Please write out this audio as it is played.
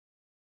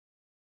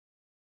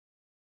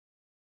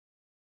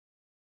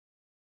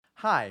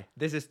Hi,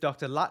 this is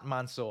Dr. Lat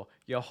Mansour,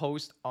 your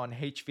host on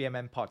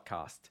HVMN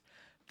Podcast.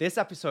 This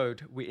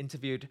episode, we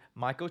interviewed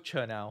Michael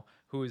Chernow,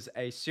 who is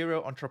a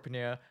serial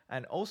entrepreneur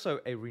and also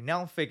a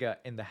renowned figure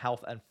in the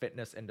health and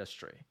fitness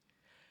industry.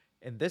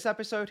 In this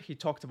episode, he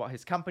talked about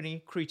his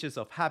company, Creatures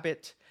of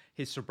Habit,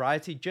 his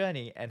sobriety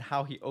journey, and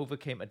how he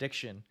overcame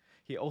addiction.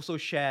 He also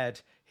shared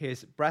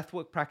his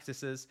breathwork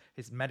practices,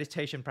 his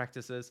meditation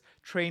practices,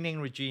 training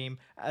regime,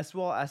 as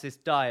well as his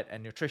diet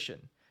and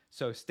nutrition.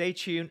 So stay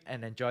tuned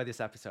and enjoy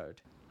this episode.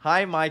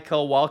 Hi,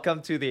 Michael.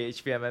 Welcome to the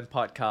HVMN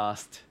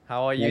podcast.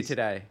 How are you Thanks.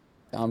 today?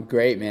 I'm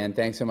great, man.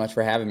 Thanks so much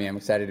for having me. I'm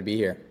excited to be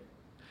here.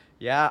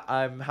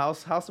 Yeah,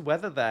 how's the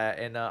weather there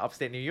in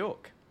upstate New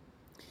York?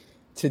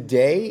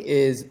 Today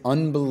is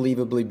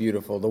unbelievably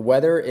beautiful. The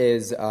weather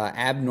is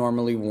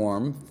abnormally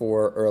warm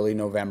for early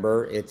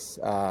November. It's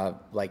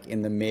like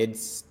in the mid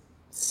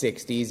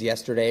 60s.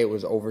 Yesterday it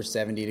was over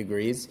 70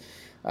 degrees.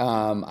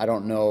 I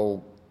don't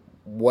know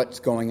what's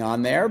going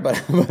on there,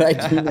 but but I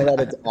do know that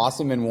it's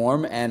awesome and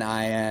warm, and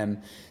I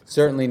am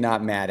certainly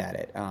not mad at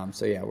it.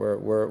 So yeah,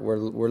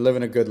 we're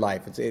living a good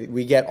life.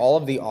 We get all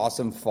of the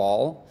awesome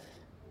fall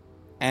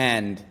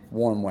and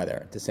warm weather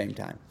at the same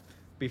time.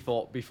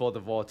 Before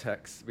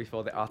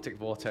the Arctic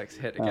vortex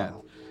hit again.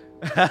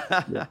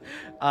 Oh, yeah.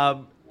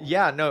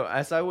 Yeah, no,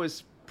 as I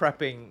was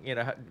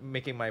prepping,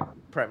 making my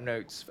prep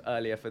notes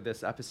earlier for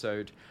this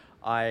episode,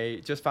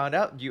 I just found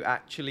out you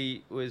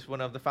actually was one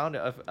of the founder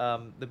of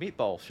the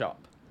Meatball Shop.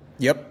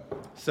 Yep.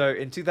 So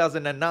in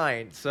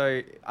 2009,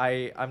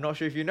 I'm not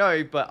sure if you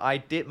know, but I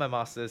did my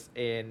master's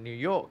in New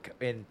York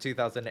in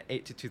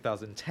 2008 to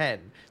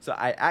 2010. So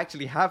I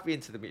actually have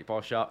been to the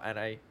Meatball Shop and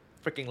I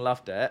freaking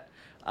loved it.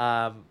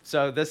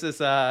 So this is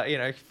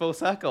full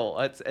circle.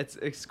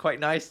 It's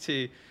quite nice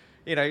to,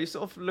 you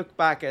sort of look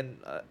back and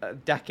a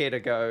decade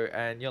ago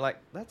and you're like,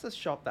 that's a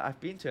shop that I've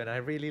been to and I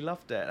really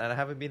loved it and I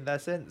haven't been there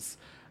since.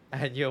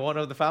 And you're one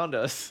of the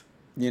founders.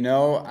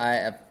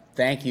 I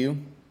thank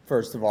you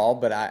first of all,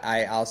 but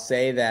I'll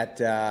say that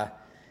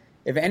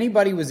if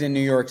anybody was in New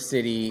York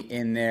City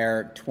in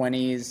their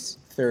 20s,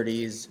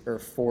 30s, or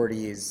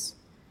 40s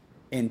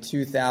in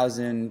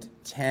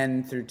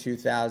 2010 through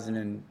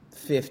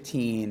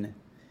 2015,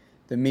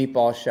 the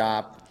Meatball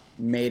Shop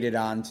made it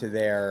onto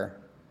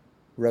their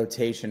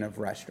rotation of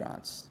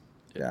restaurants.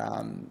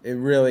 It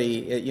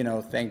really,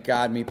 thank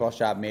God Meatball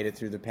Shop made it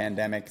through the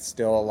pandemic,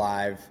 still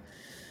alive.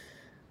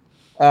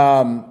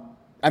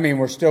 I mean,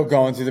 we're still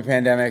going through the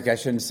pandemic. I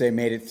shouldn't say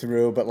made it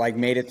through, but like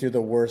made it through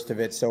the worst of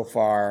it so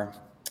far.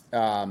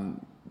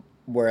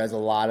 Whereas a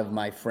lot of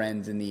my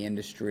friends in the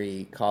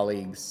industry,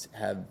 colleagues,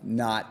 have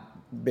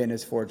not been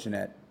as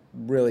fortunate.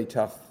 Really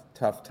tough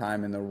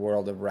time in the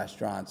world of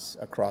restaurants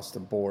across the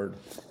board.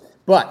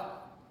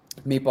 But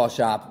Meatball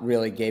Shop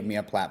really gave me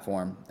a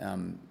platform.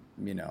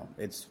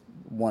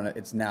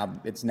 It's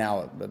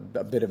now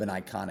a bit of an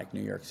iconic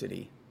New York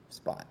City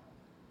spot.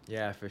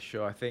 Yeah, for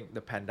sure. I think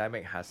the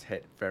pandemic has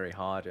hit very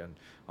hard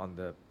on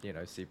the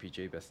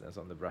CPG business,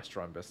 on the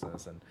restaurant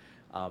business, and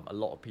a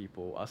lot of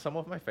people. Some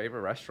of my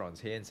favorite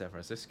restaurants here in San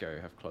Francisco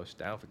have closed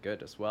down for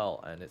good as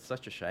well, and it's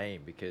such a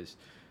shame because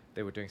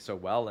they were doing so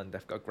well and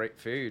they've got great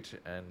food,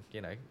 and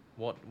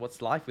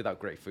what's life without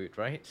great food,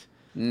 right?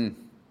 Mm. I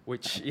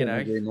Which couldn't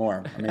agree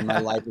more. I mean, my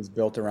life is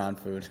built around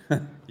food.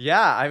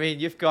 Yeah, I mean,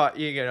 you've got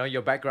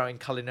your background in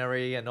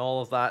culinary and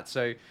all of that.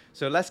 So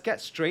let's get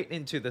straight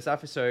into this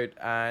episode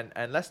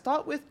and let's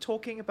start with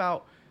talking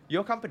about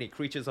your company,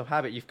 Creatures of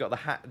Habit. You've got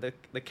the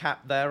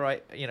cap there,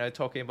 right?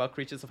 Talking about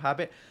Creatures of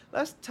Habit.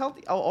 Let's tell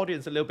our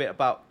audience a little bit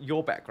about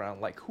your background,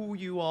 like who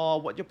you are,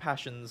 what your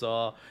passions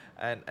are,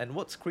 and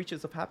what's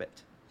Creatures of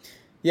Habit.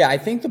 Yeah, I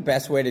think the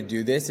best way to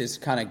do this is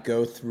kind of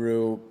go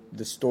through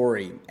the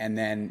story and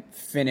then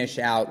finish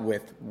out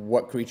with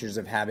what Creatures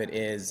of Habit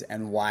is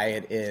and why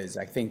it is.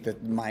 I think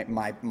that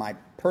my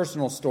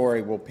personal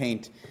story will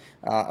paint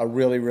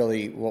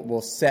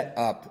will set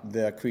up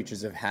the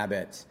Creatures of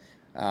Habit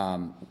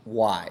the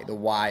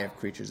why of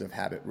Creatures of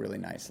Habit really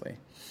nicely.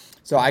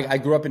 So I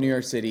grew up in New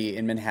York City,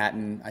 in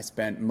Manhattan. I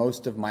spent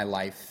most of my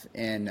life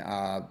in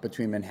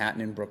between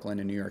Manhattan and Brooklyn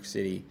in New York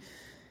City.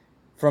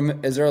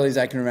 From as early as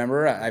I can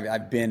remember,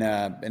 I've been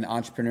an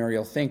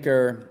entrepreneurial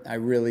thinker. I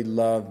really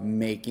love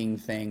making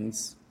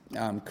things,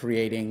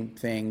 creating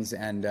things,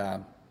 and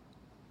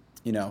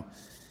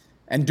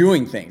and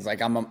doing things.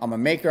 Like I'm a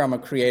maker, I'm a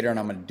creator, and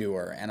I'm a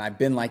doer. And I've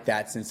been like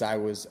that since I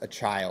was a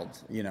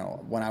child.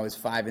 When I was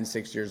 5 and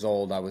 6 years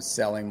old, I was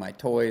selling my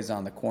toys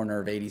on the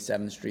corner of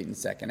 87th Street and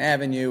 2nd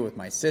Avenue with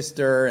my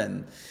sister,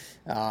 and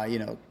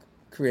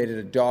created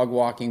a dog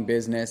walking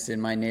business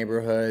in my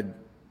neighborhood.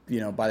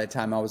 By the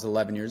time I was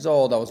 11 years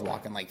old, I was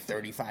walking like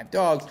 35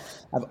 dogs.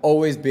 I've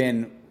always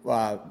been,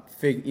 I've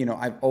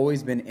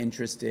always been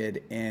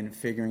interested in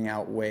figuring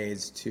out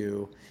ways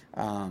to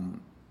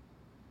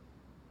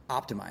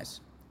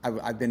optimize.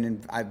 I've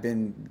been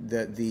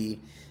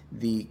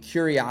the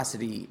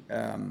curiosity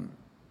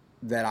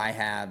that I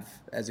have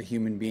as a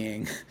human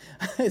being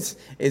is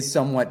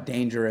somewhat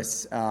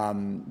dangerous,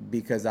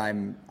 because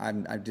I'm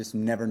just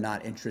never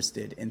not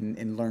interested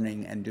in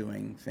learning and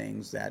doing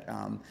things that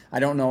I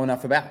don't know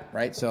enough about,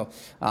 right? So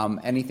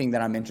anything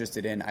that I'm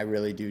interested in, I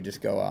really do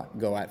just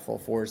go at full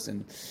force.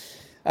 And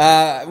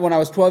when I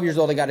was 12 years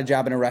old, I got a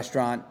job in a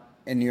restaurant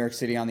in New York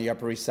City, on the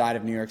Upper East Side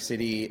of New York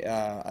City.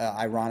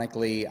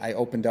 Ironically, I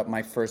opened up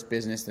my first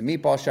business, the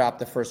meatball shop.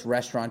 The first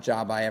restaurant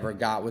job I ever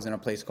got was in a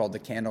place called the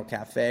Candle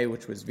Cafe,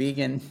 which was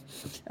vegan.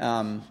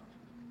 And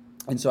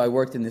so I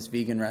worked in this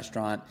vegan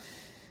restaurant,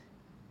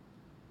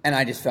 and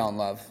I just fell in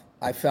love.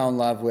 I fell in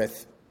love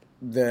with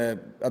the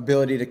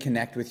ability to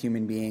connect with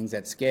human beings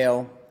at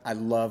scale. I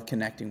love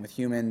connecting with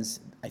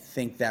humans. I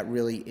think that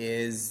really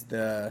is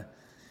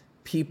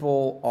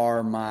people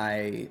are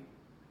my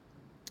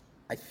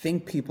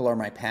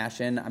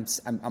passion. I'm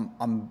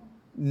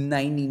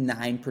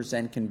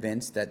 99%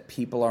 convinced that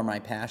people are my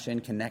passion,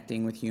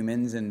 connecting with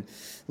humans and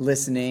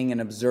listening and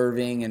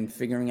observing and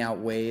figuring out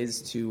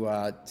ways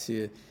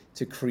to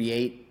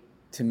create,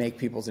 to make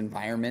people's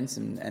environments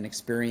and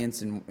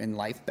experience in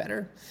life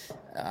better.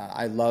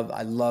 I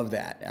love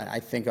that. I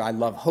think I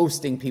love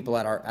hosting people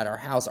at our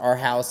house. Our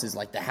house is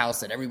like the house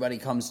that everybody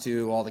comes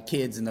to, all the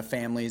kids and the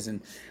families,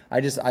 and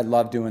I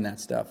love doing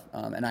that stuff,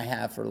 and I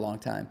have for a long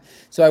time.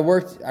 So I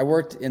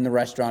worked in the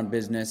restaurant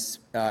business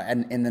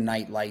and in the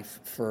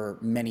nightlife for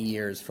many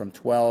years, from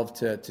 12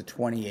 to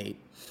 28.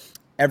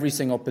 Every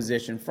single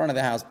position, front of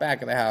the house,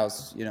 back of the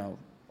house,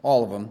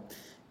 all of them.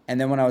 And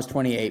then when I was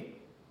 28,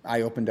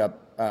 I opened up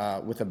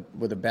with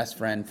a best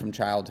friend from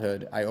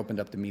childhood. I opened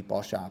up the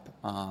meatball shop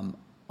on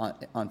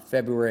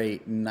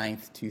February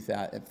 9th,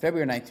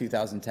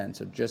 2010.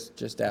 So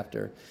just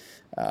after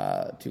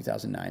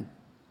 2009.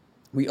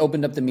 We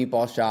opened up the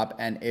meatball shop,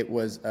 and it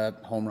was a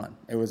home run.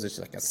 It was just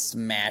like a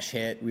smash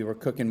hit. We were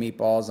cooking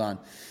meatballs on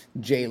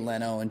Jay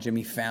Leno and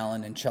Jimmy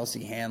Fallon and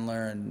Chelsea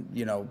Handler and,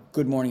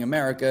 Good Morning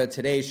America,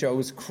 Today's Show. It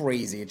was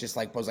crazy. It just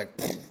was like,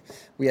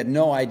 we had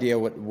no idea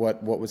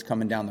what was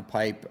coming down the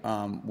pipe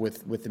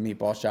with the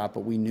meatball shop,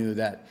 but we knew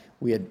that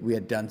we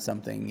had done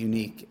something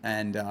unique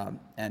and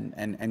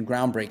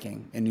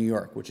groundbreaking in New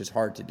York, which is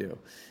hard to do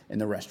in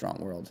the restaurant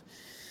world.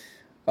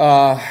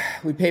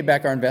 We paid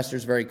back our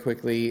investors very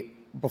quickly.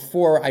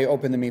 Before I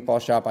opened the meatball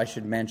shop, I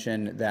should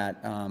mention that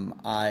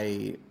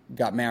I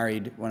got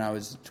married when I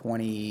was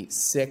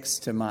 26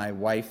 to my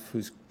wife,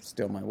 who's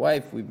still my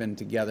wife. We've been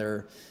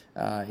together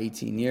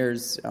 18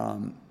 years.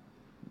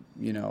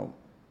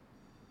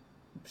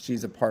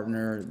 She's a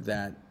partner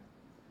that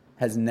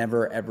has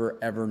never, ever,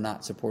 ever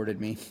not supported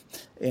me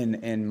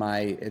in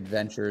my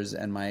adventures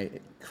and my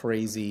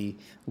crazy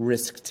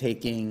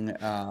risk-taking,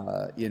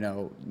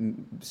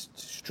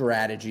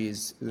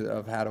 strategies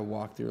of how to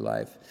walk through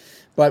life.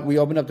 But we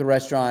opened up the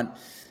restaurant.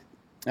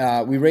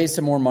 We raised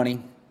some more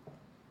money,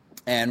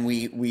 and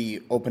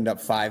we opened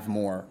up 5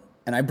 more.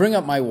 And I bring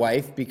up my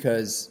wife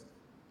because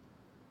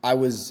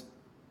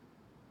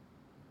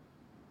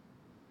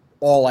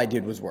all I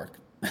did was work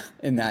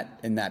in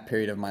that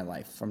period of my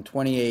life. From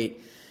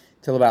 28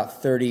 till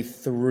about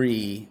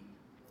 33,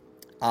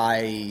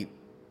 I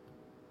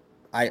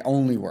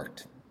only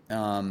worked,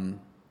 and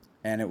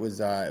it was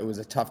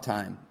a tough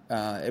time.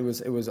 It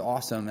was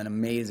awesome and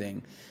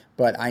amazing,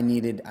 but I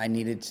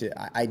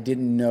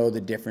didn't know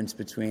the difference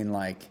between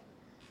like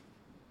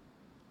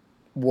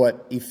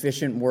what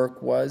efficient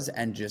work was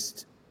and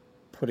just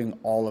putting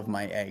all of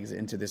my eggs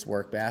into this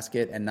work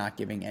basket and not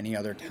giving any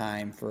other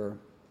time for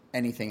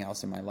anything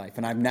else in my life.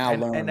 And I've now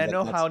learned. And I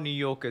know how New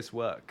Yorkers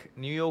work.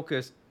 New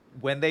Yorkers,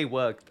 when they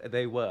work,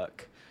 they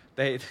work.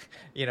 They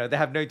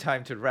have no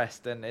time to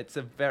rest. And it's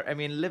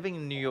living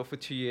in New York for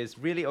 2 years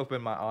really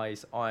opened my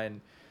eyes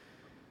on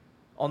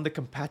the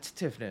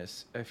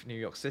competitiveness of New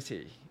York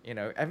City.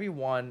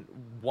 Everyone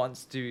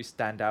wants to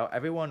stand out.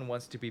 Everyone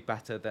wants to be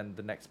better than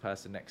the next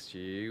person next to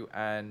you.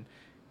 And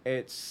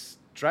it's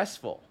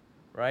stressful,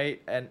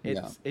 right? And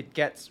it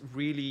gets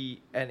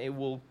really, and it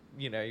will,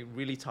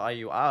 really tire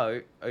you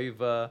out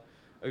over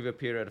a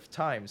period of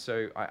time.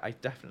 So I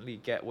definitely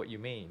get what you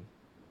mean.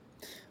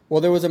 Well,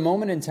 there was a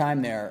moment in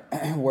time there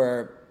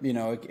where,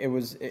 it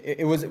was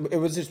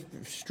just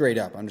straight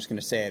up. I'm just going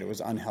to say it. It was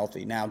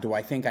unhealthy. Now, do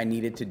I think I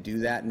needed to do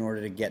that in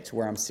order to get to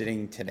where I'm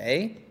sitting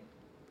today?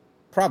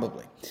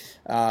 Probably.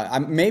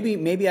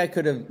 Maybe I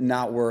could have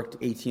not worked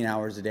 18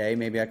 hours a day.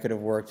 Maybe I could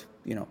have worked,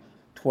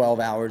 12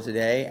 hours a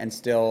day and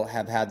still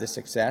have had the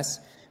success.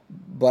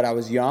 But I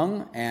was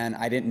young and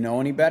I didn't know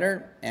any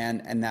better,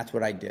 and that's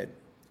what I did.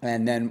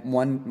 And then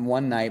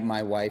one night,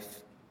 my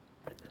wife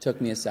took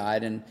me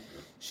aside and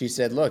she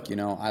said, "Look,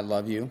 I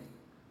love you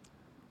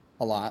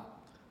a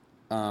lot,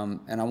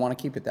 and I want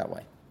to keep it that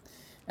way.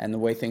 And the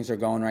way things are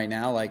going right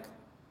now, like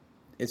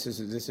this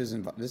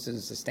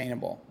isn't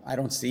sustainable. I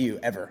don't see you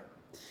ever,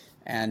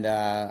 and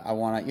I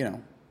want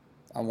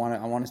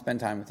to spend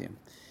time with you."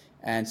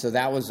 And so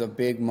that was a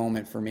big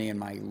moment for me in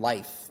my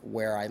life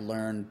where I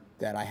learned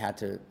that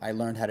I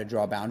learned how to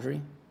draw a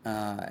boundary,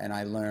 and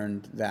I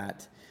learned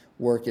that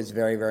work is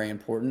very, very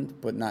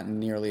important, but not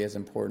nearly as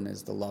important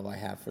as the love I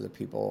have for the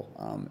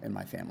people in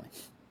my family.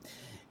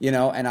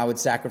 And I would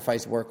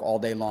sacrifice work all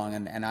day long,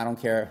 and I don't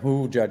care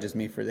who judges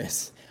me for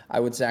this. I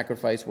would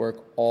sacrifice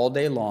work all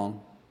day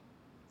long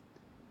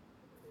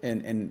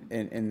in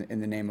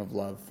the name of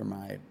love for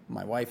my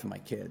wife and my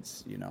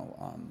kids,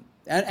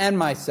 and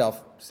my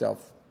self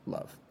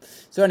love.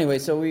 So anyway,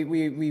 so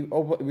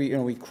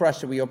we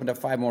crushed it. We opened up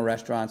 5 more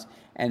restaurants,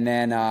 and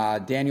then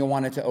Daniel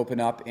wanted to open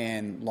up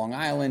in Long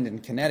Island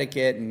and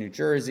Connecticut and New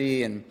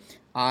Jersey, and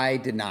I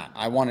did not.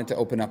 I wanted to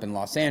open up in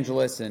Los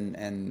Angeles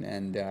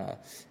and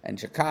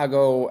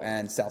Chicago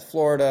and South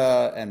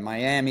Florida and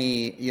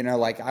Miami.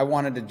 I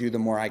wanted to do the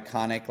more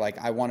iconic.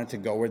 I wanted to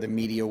go where the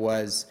media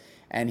was,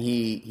 and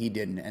he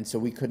didn't. And so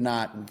we could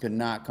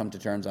not come to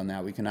terms on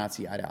that. We could not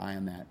see eye to eye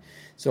on that.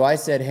 So I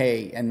said,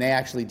 hey, and they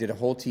actually did a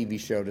whole TV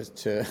show to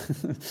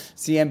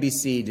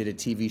CNBC did a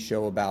TV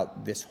show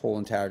about this whole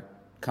entire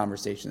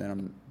conversation that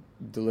I'm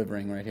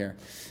delivering right here.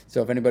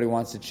 So if anybody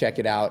wants to check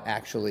it out,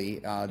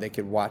 actually, they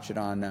could watch it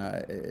on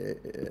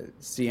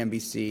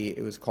CNBC.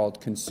 It was called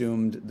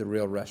Consumed: The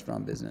Real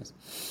Restaurant Business.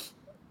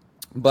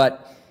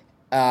 But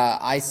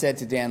I said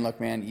to Dan, look,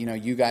 man,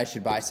 you guys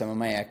should buy some of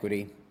my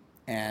equity,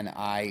 and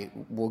I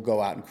will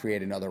go out and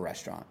create another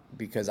restaurant,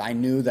 because I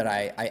knew that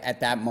I at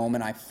that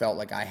moment, I felt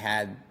like I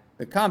had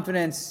the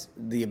confidence,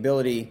 the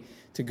ability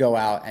to go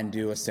out and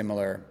do a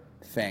similar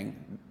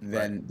thing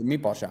than the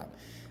meatball shop.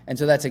 And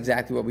so that's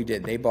exactly what we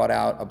did. They bought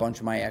out a bunch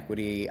of my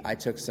equity. I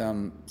took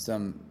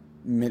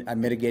I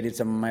mitigated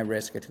some of my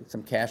risk. I took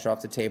some cash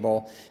off the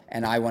table,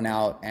 and I went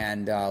out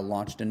and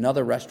launched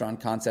another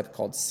restaurant concept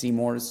called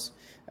Seymour's,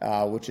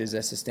 which is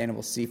a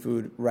sustainable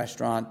seafood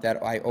restaurant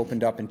that I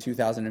opened up in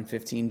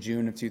 2015,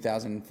 June of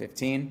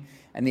 2015.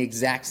 And the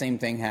exact same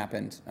thing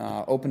happened.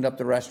 Opened up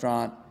the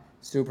restaurant,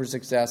 super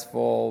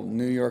successful,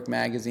 New York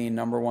Magazine,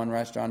 #1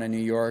 restaurant in New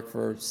York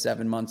for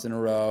 7 months in a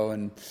row.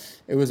 And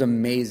it was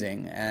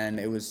amazing.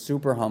 And it was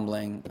super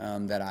humbling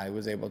that I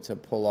was able to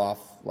pull off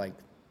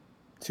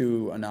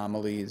 2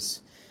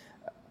 anomalies.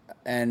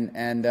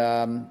 And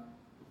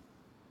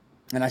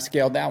I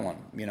scaled that one.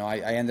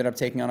 I ended up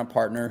taking on a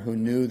partner who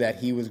knew that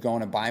he was going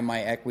to buy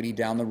my equity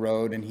down the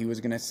road, and he was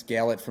going to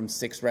scale it from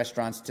 6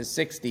 restaurants to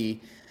 60,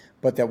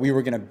 but that we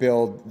were going to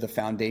build the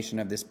foundation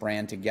of this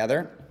brand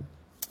together.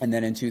 And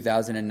then in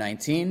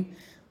 2019,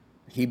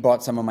 he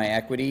bought some of my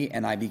equity,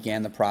 and I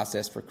began the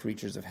process for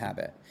Creatures of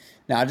Habit.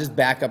 Now, I'll just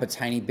back up a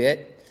tiny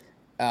bit.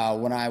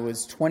 When I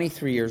was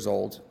 23 years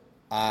old,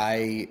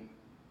 I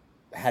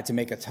had to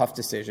make a tough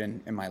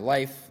decision in my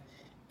life,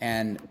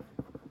 and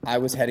I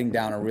was heading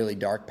down a really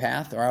dark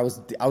path, or I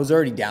was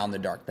already down the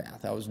dark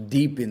path. I was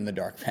deep in the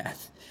dark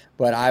path,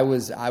 but I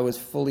was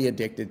fully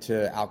addicted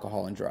to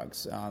alcohol and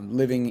drugs.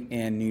 Living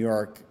in New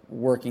York,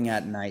 working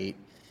at night,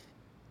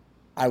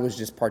 I was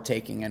just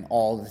partaking in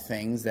all the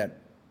things that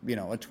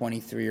a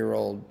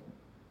 23-year-old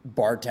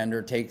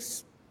bartender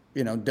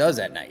does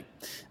at night,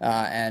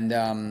 and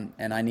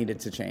I needed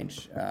to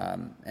change.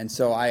 And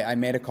so I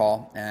made a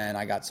call, and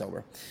I got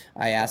sober.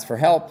 I asked for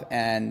help,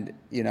 and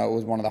it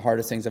was one of the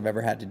hardest things I've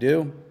ever had to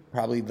do,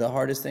 probably the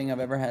hardest thing I've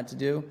ever had to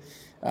do,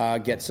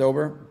 get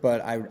sober.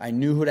 But I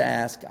knew who to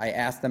ask. I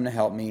asked them to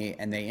help me,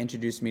 and they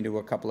introduced me to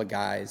a couple of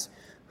guys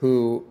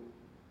who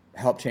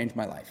helped change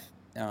my life.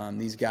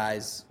 These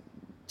guys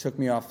took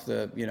me out of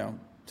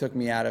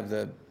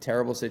the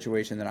terrible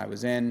situation that I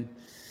was in.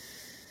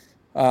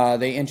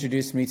 They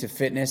introduced me to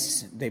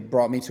fitness. They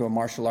brought me to a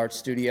martial arts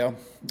studio,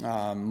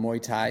 Muay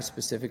Thai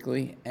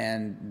specifically,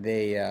 and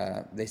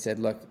they said,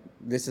 look,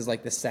 this is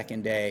the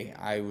second day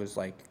I was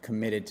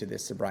committed to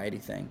this sobriety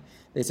thing.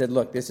 They said,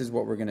 look, this is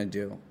what we're going to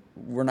do.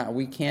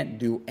 We can't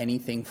do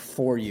anything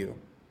for you,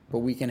 but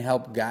we can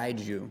help guide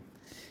you.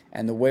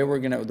 And the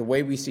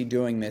way we see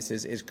doing this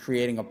is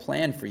creating a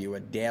plan for you, a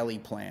daily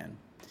plan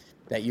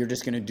that you're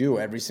just going to do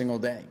every single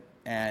day,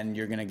 and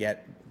you're going to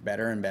get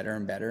better and better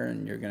and better,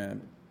 and you're going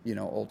to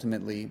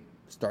ultimately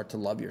start to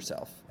love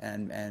yourself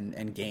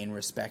and gain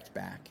respect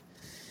back.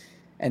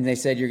 And they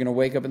said, you're going to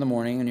wake up in the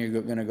morning and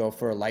you're going to go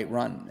for a light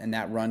run. And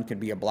that run could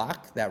be a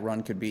block. That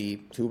run could be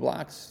 2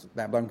 blocks.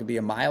 That run could be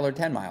a mile or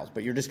 10 miles.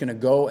 But you're just going to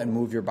go and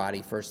move your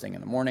body first thing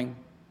in the morning.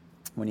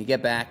 When you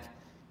get back,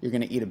 you're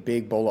going to eat a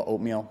big bowl of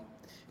oatmeal.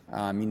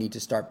 You need to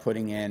start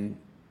putting in,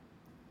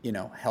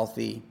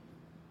 healthy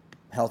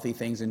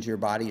things into your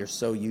body. You're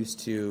so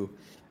used to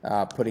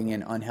putting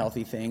in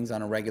unhealthy things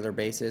on a regular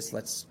basis.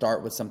 Let's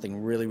start with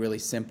something really, really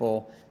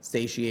simple,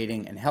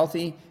 satiating, and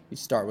healthy. You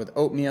start with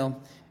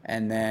oatmeal,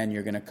 and then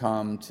you're going to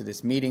come to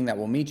this meeting that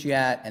we'll meet you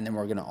at, and then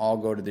we're going to all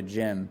go to the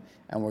gym,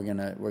 and we're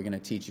going to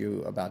teach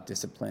you about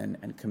discipline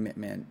and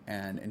commitment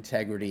and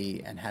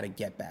integrity and how to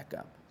get back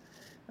up.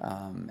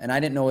 And I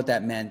didn't know what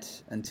that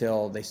meant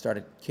until they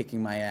started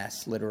kicking my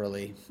ass,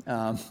 literally.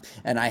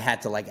 And I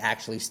had to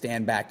actually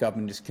stand back up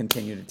and just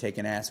continue to take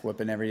an ass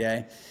whipping every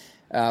day.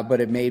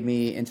 But it made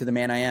me into the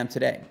man I am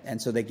today.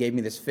 And so they gave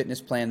me this fitness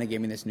plan, they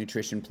gave me this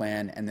nutrition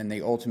plan, and then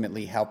they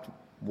ultimately helped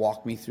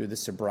walk me through the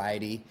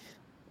sobriety,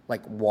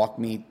 like walk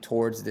me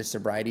towards this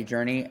sobriety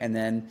journey. And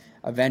then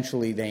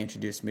eventually they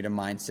introduced me to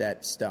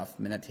mindset stuff,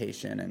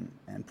 meditation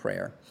and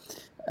prayer.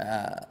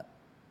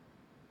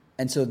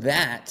 And so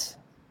that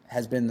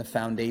has been the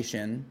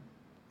foundation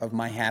of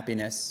my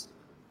happiness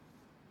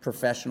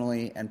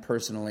professionally and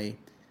personally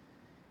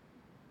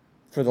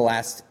for the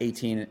last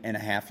 18 and a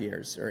half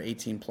years, or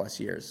 18 plus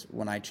years,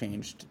 when I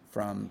changed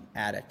from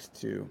addict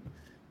to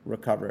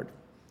recovered.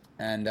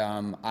 And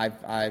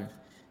I've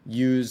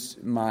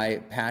used my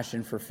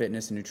passion for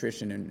fitness and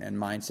nutrition and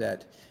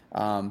mindset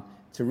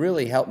to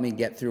really help me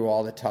get through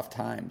all the tough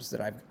times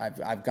that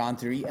I've gone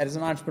through as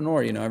an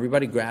entrepreneur. You know,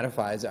 everybody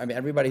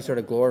everybody sort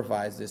of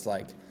glorifies this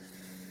like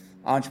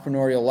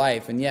entrepreneurial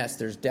life, and yes,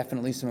 there's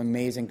definitely some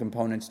amazing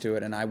components to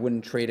it, and I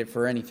wouldn't trade it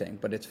for anything,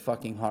 but it's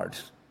fucking hard.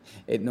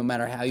 No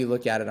matter how you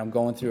look at it, I'm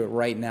going through it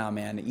right now,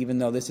 man. Even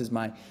though this is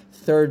my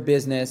third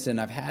business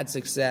and I've had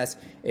success,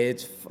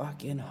 it's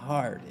fucking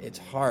hard. It's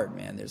hard,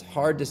 man. There's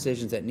hard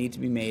decisions that need to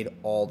be made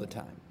all the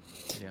time.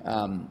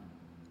 Yeah.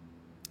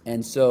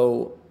 And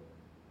so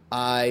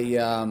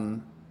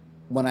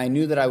when I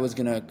knew that I was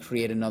going to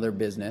create another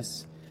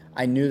business,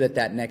 I knew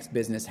that next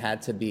business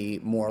had to be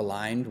more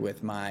aligned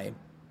with my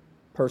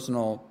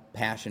personal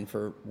passion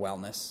for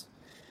wellness.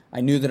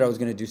 I knew that I was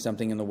going to do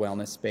something in the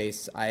wellness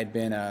space. I had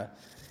been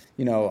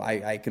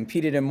I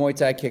competed in Muay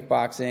Thai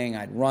kickboxing.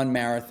 I'd run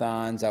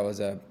marathons. I was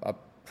a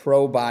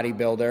pro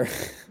bodybuilder.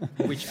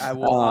 Which I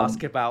will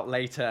ask about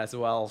later as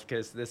well,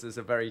 because this is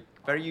a very,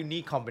 very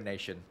unique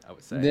combination, I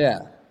would say.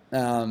 Yeah.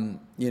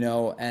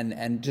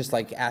 And just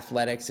like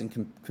athletics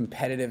and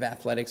competitive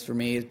athletics for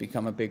me has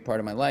become a big part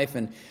of my life.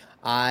 And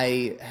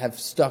I have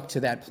stuck to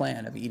that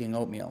plan of eating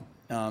oatmeal.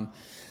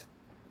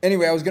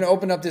 Anyway, I was going to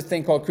open up this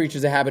thing called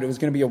Creatures of Habit. It was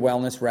going to be a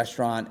wellness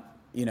restaurant.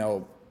 You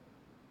know,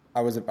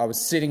 I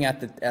was sitting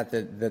at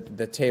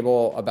the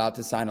table about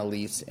to sign a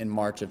lease in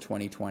March of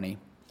 2020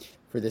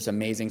 for this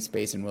amazing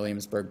space in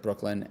Williamsburg,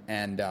 Brooklyn,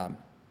 and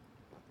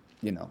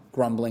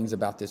grumblings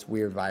about this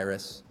weird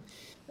virus.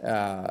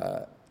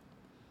 I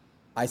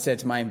said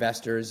to my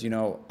investors,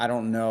 I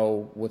don't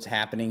know what's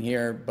happening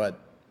here, but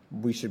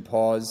we should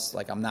pause.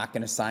 Like, I'm not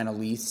going to sign a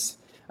lease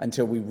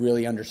until we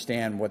really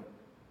understand what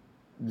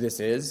this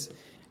is.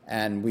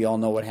 And we all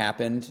know what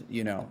happened.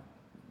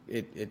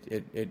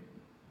 It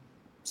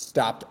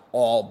stopped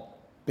all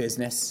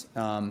business,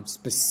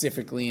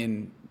 specifically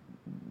in,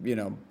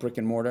 brick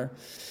and mortar.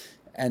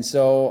 And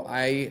so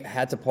I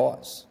had to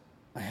pause.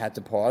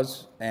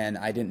 And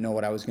I didn't know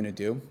what I was going to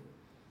do.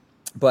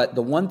 But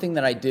the one thing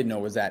that I did know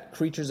was that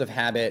Creatures of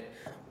Habit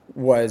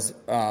was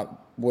a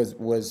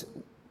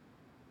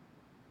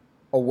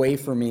way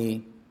for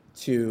me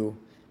to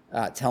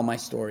tell my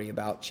story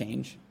about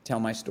change, tell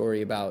my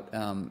story about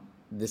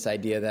this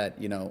idea that,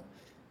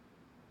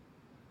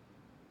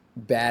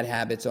 bad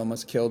habits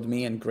almost killed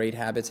me and great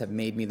habits have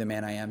made me the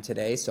man I am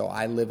today. So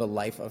I live a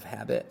life of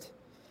habit.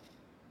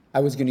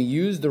 I was going to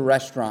use the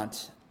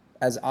restaurant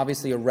as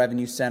obviously a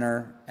revenue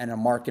center and a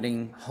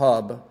marketing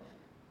hub,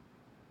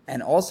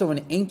 and also an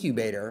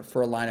incubator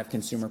for a line of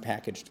consumer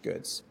packaged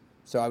goods.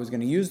 So I was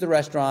going to use the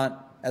restaurant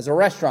as a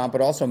restaurant,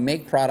 but also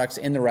make products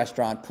in the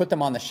restaurant, put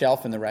them on the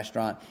shelf in the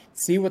restaurant,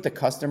 see what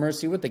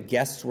the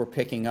guests were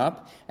picking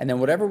up, and then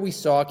whatever we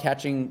saw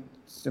catching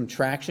some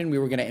traction, we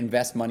were going to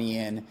invest money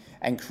in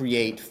and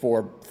create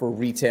for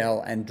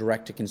retail and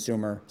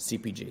direct-to-consumer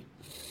CPG.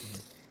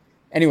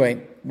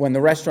 Anyway, when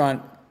the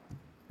restaurant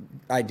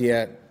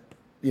idea,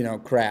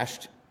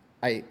 crashed,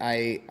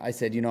 I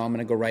said, I'm going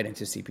to go right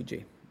into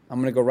CPG.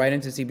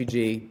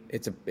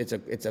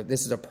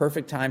 This is a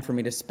perfect time for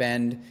me to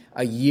spend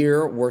a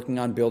year working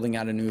on building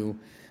out a new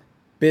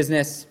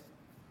business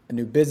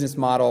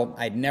model.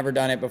 I'd never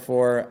done it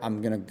before.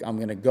 I'm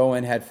gonna go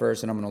in head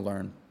first and I'm gonna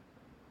learn.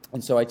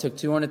 And so I took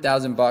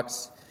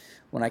 $200,000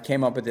 when I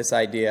came up with this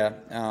idea,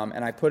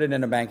 and I put it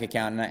in a bank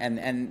account.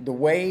 And the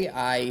way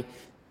I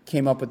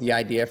came up with the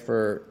idea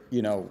for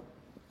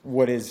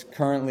what is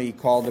currently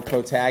called the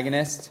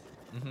Protagonist,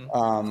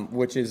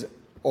 which is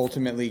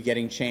ultimately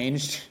getting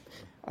changed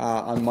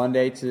on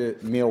Monday to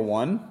Meal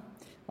One.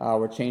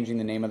 We're changing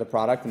the name of the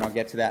product, and I'll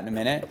get to that in a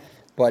minute.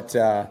 But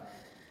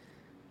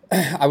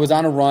I was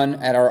on a run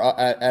at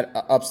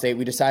upstate.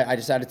 I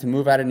decided to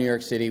move out of New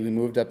York City. We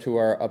moved up to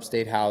our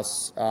upstate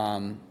house,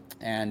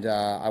 and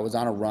I was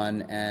on a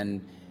run,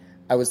 and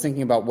I was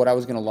thinking about what I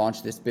was going to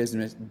launch this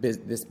business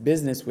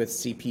with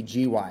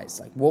CPG wise.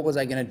 Like, what was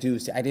I going to do?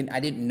 I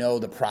didn't know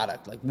the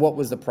product. Like, what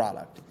was the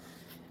product?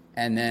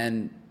 And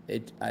then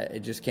it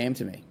just came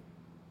to me.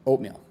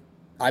 Oatmeal.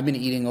 I've been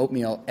eating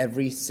oatmeal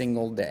every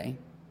single day.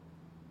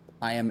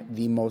 I am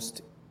the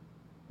most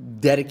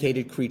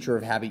dedicated creature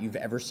of habit you've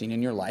ever seen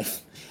in your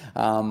life.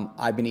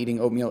 I've been eating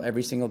oatmeal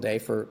every single day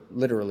for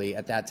literally,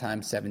 at that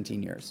time,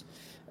 17 years.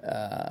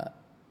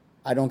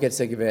 I don't get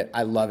sick of it.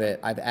 I love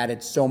it. I've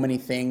added so many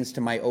things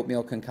to my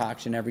oatmeal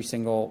concoction every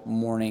single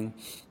morning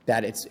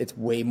that it's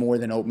way more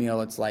than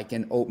oatmeal. It's like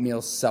an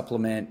oatmeal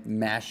supplement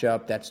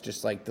mashup that's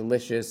just like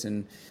delicious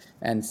and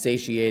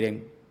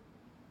satiating.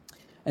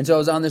 And so I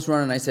was on this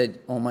run and I said,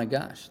 oh my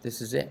gosh,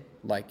 this is it.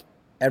 Like,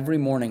 every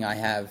morning I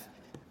have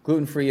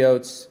gluten-free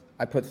oats.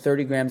 I put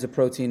 30 grams of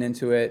protein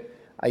into it.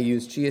 I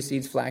use chia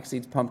seeds, flax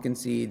seeds, pumpkin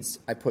seeds.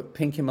 I put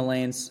pink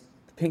Himalayan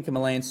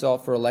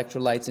salt for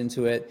electrolytes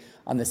into it.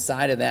 On the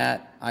side of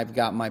that, I've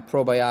got my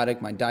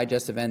probiotic, my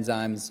digestive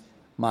enzymes,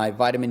 my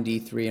vitamin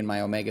D3, and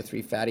my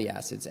omega-3 fatty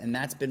acids. And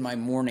that's been my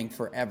morning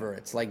forever.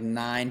 It's like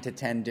 9 to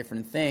 10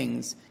 different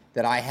things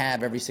that I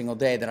have every single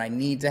day that I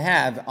need to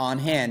have on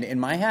hand in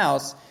my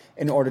house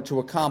in order to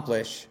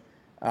accomplish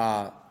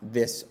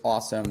this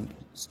awesome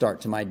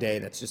start to my day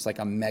that's just like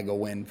a mega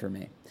win for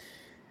me.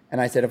 And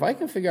I said, if I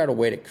can figure out a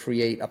way to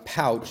create a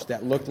pouch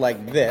that looked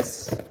like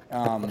this,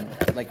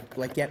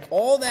 like get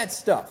all that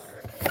stuff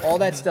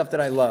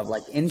that I love,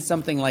 like in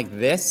something like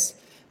this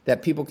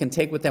that people can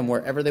take with them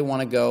wherever they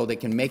want to go. They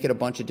can make it a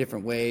bunch of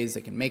different ways.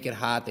 They can make it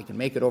hot. They can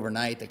make it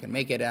overnight. They can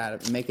make it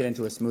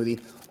into a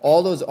smoothie.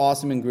 All those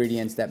awesome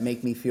ingredients that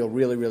make me feel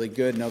really, really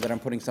good, know that I'm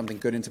putting something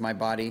good into my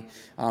body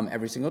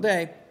every single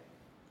day.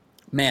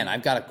 Man,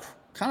 I've got a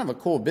kind of a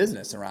cool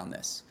business around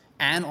this,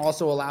 and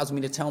also allows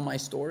me to tell my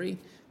story,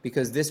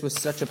 because this was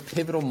such a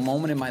pivotal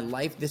moment in my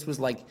life. This was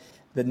like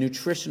the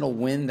nutritional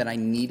win that I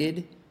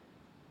needed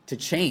to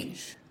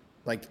change.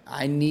 Like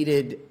I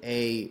needed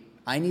to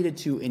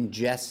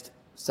ingest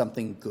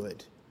something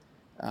good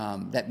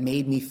that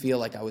made me feel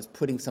like I was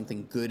putting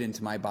something good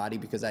into my body,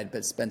 because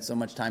I'd spent so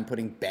much time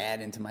putting bad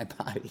into my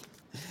body.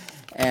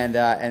 And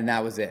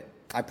that was it.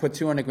 I put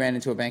 200 grand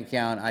into a bank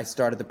account. I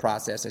started the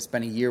process. I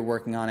spent a year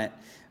working on it.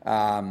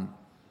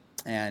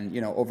 And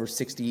over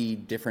 60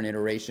 different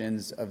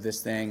iterations of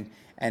this thing.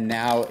 And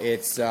now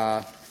it's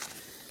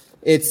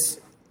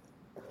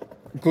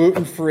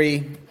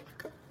gluten-free,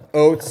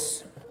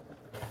 oats,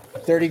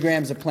 30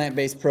 grams of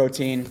plant-based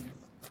protein,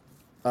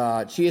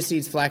 chia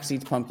seeds, flax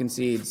seeds, pumpkin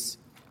seeds,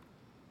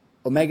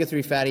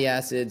 omega-3 fatty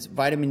acids,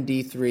 vitamin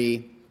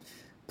D3,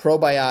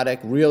 probiotic,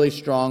 really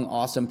strong,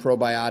 awesome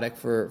probiotic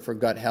for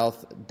gut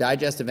health,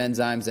 digestive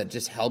enzymes that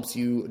just helps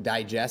you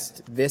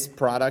digest this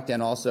product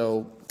and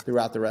also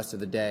throughout the rest of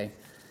the day.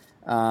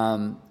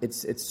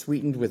 It's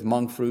sweetened with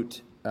monk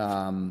fruit.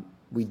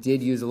 We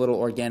did use a little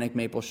organic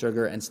maple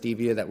sugar and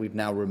stevia that we've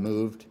now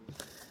removed.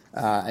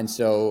 And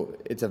so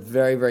it's a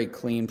very, very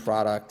clean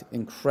product,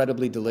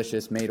 incredibly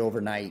delicious, made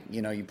overnight.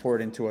 You pour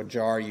it into a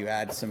jar, you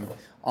add some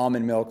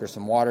almond milk or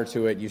some water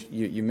to it,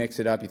 you mix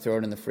it up, you throw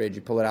it in the fridge,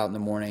 you pull it out in the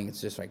morning,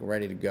 it's just like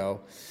ready to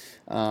go.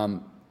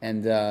 And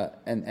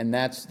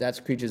that's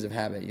Creatures of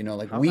Habit.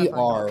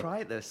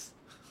 Try this.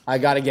 I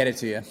got to get it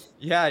to you.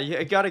 Yeah,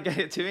 you got to get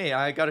it to me.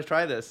 I got to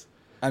try this.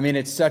 I mean,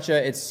 it's such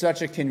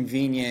a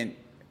convenient,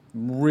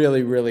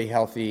 really, really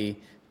healthy,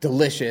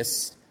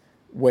 delicious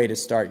way to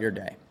start your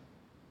day.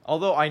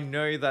 Although I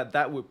know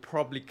that would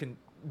probably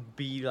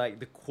be like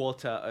the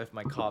quarter of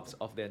my carbs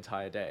of the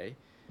entire day.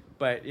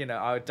 But,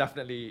 I would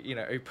definitely,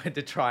 open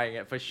to trying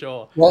it for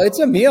sure. Well, it's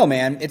a meal,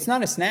 man. It's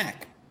not a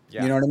snack.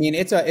 Yeah. You know what I mean?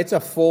 It's a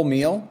full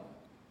meal.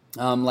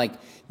 How much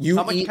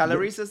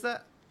calories is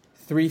that?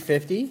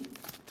 350.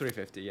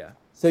 350, yeah.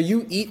 So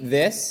you eat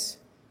this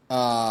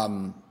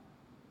for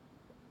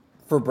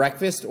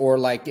breakfast, or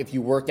like if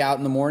you work out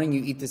in the morning,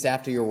 you eat this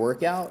after your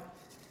workout.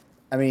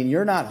 I mean,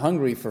 you're not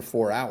hungry for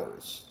 4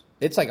 hours.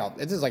 It's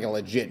just like a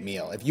legit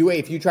meal. If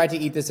you tried to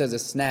eat this as a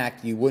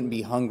snack, you wouldn't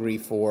be hungry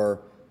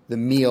for the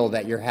meal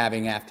that you're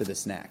having after the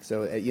snack.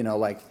 So,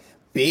 like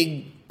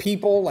big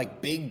people,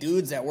 like big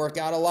dudes that work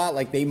out a lot,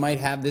 like they might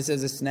have this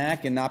as a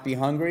snack and not be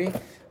hungry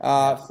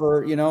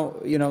for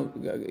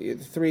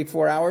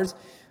 3-4 hours.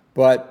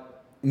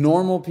 But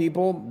normal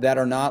people that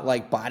are not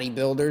like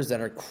bodybuilders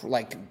that are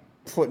like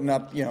putting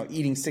up,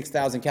 eating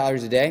 6,000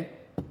 calories a day.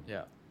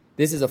 Yeah.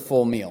 This is a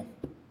full meal.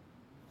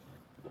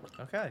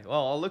 Okay.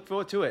 Well, I'll look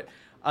forward to it.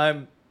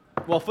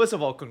 Well, first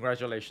of all,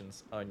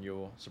 congratulations on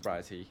your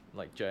sobriety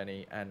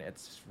journey, and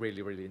it's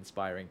really, really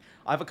inspiring.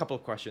 I have a couple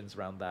of questions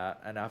around that,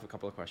 and I have a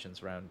couple of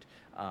questions around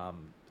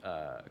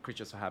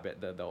Creatures of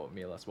Habit, the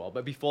oatmeal as well.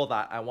 But before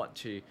that, I want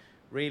to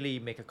really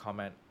make a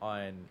comment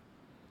on,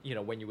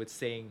 when you were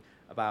saying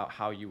about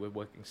how you were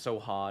working so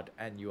hard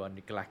and you are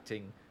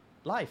neglecting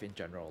life in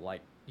general,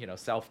 like,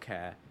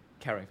 self-care,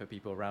 caring for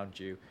people around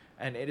you.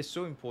 And it is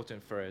so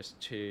important for us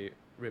to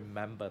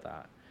remember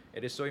that.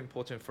 It is so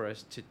important for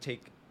us to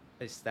take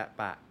a step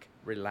back,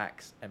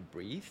 relax, and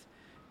breathe,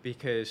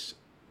 because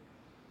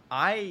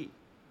I've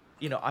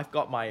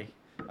got my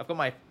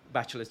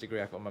bachelor's degree,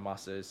 I've got my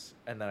master's,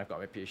 and then I've got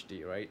my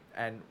PhD, right?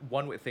 And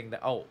one would think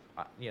that,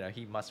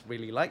 he must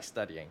really like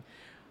studying.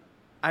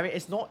 I mean,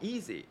 it's not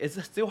easy.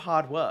 It's still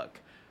hard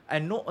work.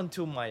 And not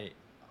until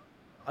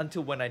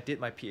when I did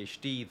my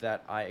PhD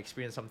that I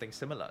experienced something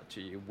similar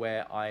to you,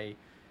 where I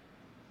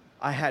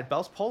had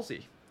Bell's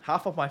palsy.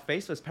 Half of my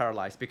face was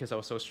paralyzed because I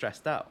was so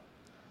stressed out.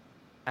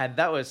 And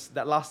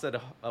that lasted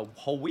a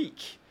whole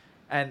week.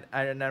 And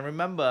I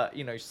remember,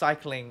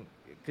 cycling,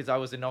 because I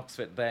was in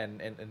Oxford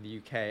then in the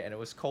UK, and it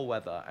was cold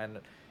weather. And,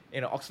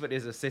 Oxford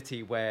is a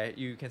city where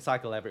you can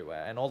cycle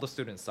everywhere, and all the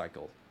students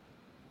cycle.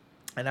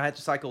 And I had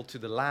to cycle to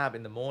the lab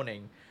in the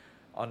morning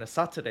on a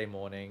Saturday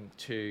morning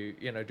to,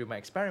 do my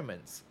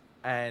experiments.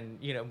 And,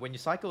 when you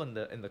cycle in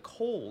the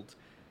cold,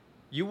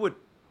 you would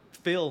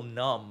feel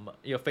numb.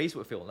 Your face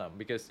would feel numb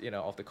because,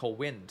 of the cold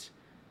wind.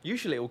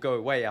 Usually it will go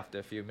away after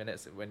a few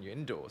minutes when you're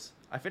indoors.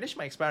 I finished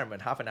my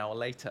experiment half an hour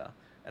later,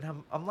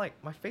 and I'm like,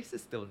 my face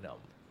is still numb.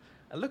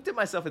 I looked at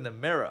myself in the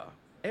mirror.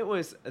 It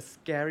was a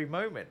scary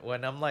moment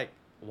when I'm like,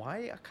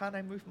 why can't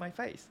I move my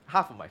face?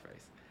 Half of my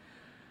face.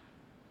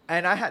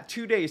 And I had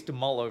 2 days to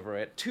mull over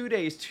it, 2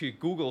 days to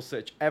Google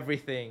search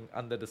everything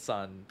under the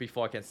sun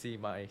before I can see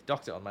my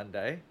doctor on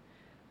Monday.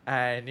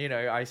 And,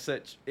 I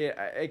search,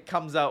 it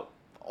comes out,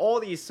 all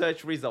these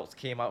search results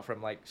came out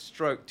from like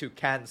stroke to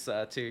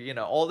cancer to,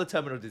 all the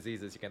terminal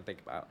diseases you can think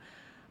about.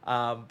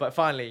 But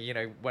finally,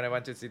 when I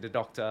went to see the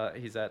doctor,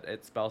 he said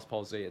it's Bell's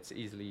palsy, it's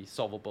easily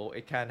solvable.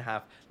 It can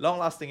have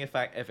long-lasting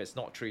effect if it's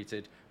not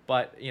treated.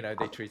 But,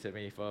 they treated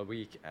me for a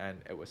week and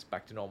it was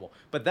back to normal.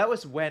 But that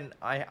was when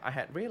I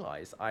had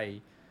realized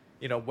I,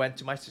 went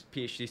to my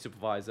PhD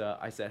supervisor.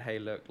 I said, hey,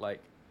 look,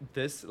 like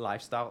this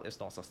lifestyle is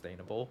not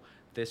sustainable.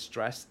 This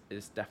stress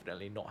is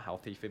definitely not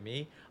healthy for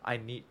me. I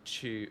need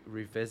to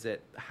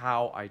revisit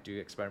how I do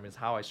experiments,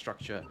 how I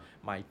structure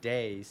my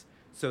days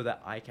so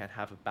that I can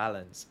have a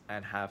balance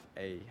and have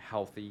a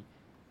healthy,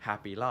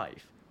 happy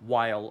life,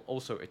 while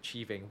also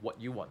achieving what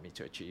you want me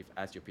to achieve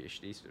as your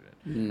PhD student.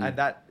 And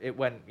that it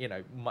went,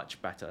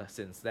 much better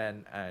since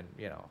then. And,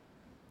 the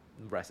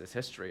rest is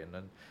history. And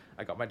then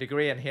I got my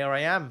degree and here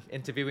I am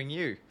interviewing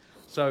you.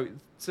 So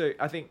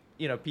I think,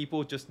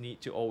 people just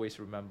need to always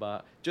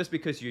remember, just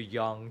because you're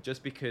young,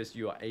 just because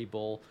you are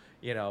able,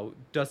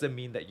 doesn't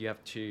mean that you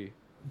have to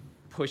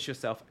push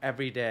yourself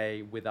every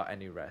day without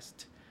any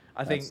rest.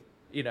 I think,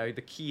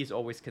 the key is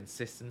always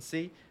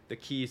consistency. The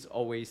key is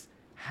always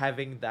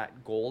having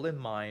that goal in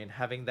mind,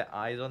 having the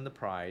eyes on the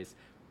prize,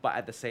 but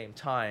at the same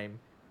time,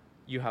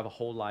 you have a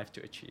whole life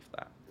to achieve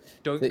that.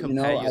 Don't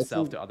compare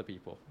yourself to other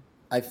people.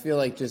 I feel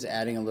like just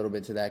adding a little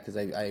bit to that, because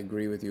I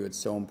agree with you, it's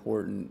so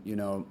important.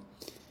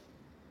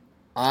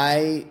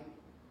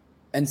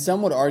 And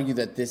some would argue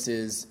that this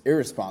is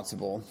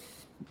irresponsible.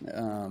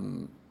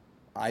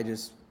 I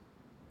just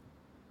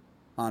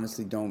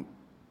honestly don't,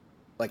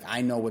 like,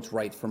 I know what's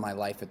right for my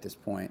life at this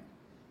point.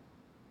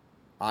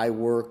 I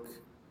work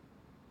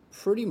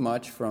pretty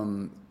much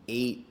from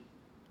 8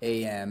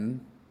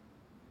 a.m.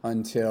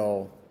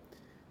 until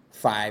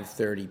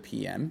 5:30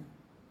 p.m.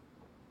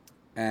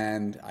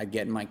 And I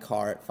get in my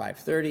car at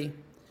 5:30.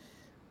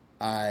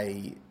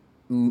 I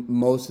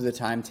most of the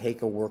time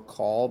take a work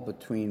call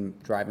between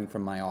driving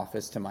from my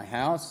office to my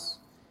house.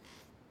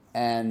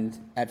 And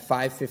at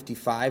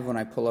 5:55, when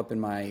I pull up in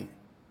my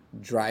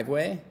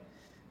driveway,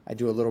 I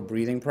do a little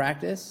breathing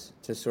practice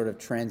to sort of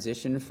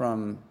transition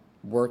from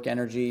work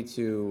energy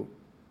to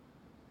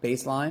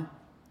baseline.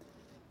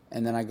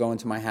 And then I go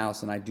into my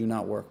house and I do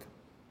not work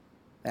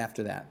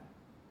after that.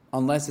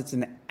 Unless it's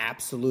an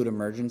absolute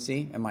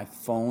emergency and my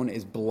phone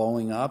is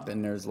blowing up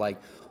and there's like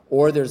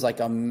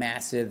a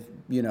massive,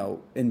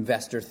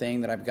 investor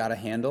thing that I've got to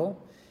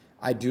handle.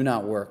 I do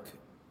not work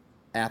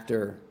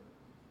after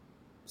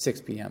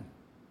 6 p.m.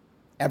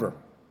 ever.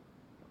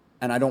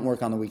 And I don't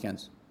work on the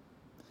weekends.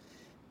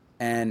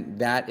 And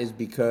that is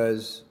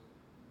because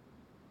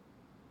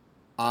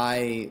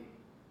I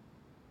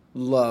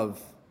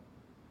love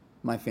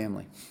my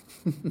family.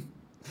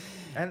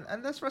 And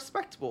that's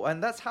respectable,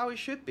 and that's how it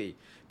should be.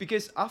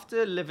 Because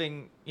after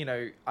living,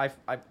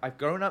 I've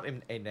grown up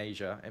in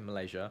Asia, in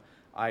Malaysia.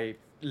 I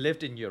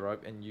lived in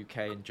Europe, in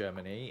UK, in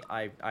Germany.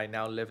 I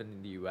now live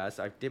in the US.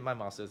 I did my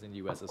master's in the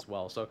US as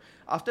well. So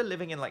after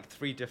living in like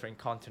 3 different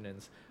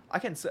continents, I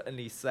can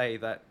certainly say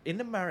that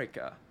in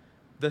America,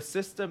 the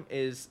system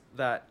is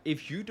that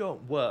if you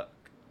don't work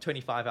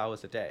 25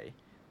 hours a day,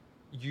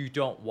 you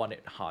don't want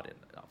it hard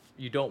enough.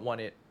 You don't want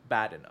it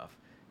bad enough.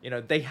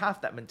 They have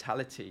that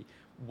mentality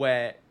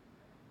where,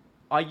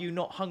 are you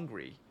not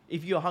hungry?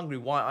 If you're hungry,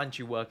 why aren't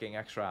you working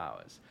extra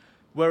hours?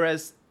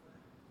 Whereas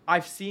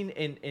I've seen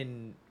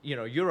in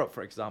Europe,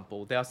 for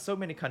example, there are so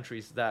many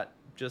countries that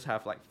just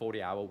have like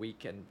 40-hour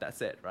week and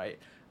that's it, right?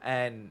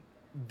 And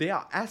they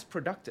are as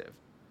productive,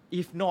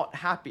 if not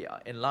happier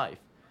in life.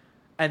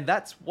 And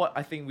that's what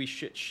I think we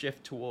should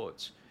shift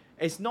towards.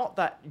 It's not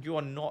that you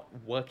are not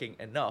working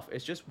enough.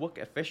 It's just work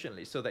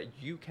efficiently so that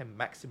you can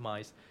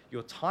maximize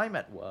your time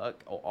at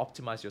work or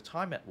optimize your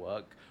time at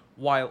work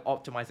while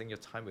optimizing your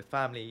time with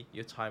family,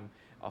 your time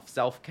of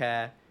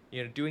self-care,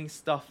 doing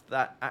stuff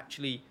that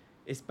actually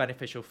is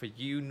beneficial for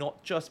you,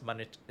 not just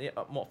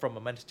from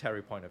a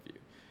monetary point of view,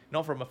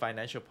 not from a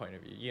financial point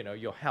of view,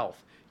 your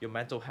health, your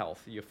mental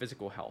health, your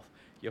physical health,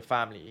 your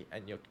family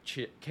and your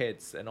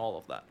kids and all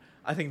of that.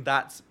 I think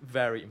that's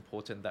very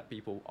important that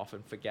people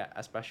often forget,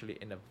 especially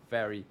in a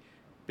very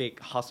big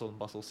hustle and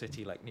bustle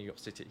city like New York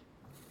City.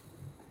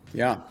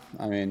 Yeah,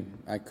 I mean,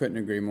 I couldn't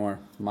agree more.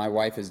 My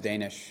wife is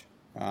Danish.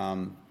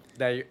 In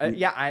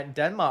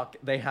Denmark,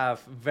 they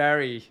have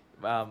very,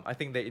 I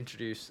think they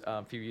introduced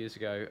a few years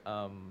ago,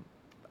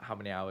 how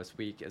many hours a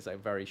week is a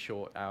very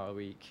short hour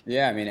week.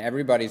 Yeah, I mean,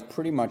 everybody's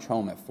pretty much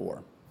home at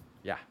 4.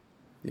 Yeah.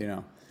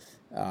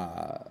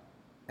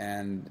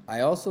 And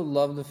I also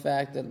love the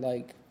fact that,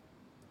 like,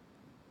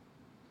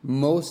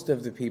 most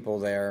of the people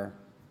there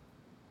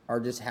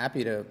are just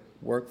happy to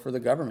work for the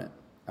government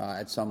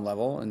at some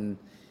level, and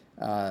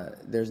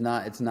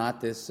it's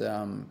not this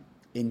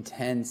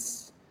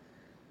intense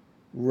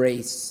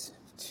race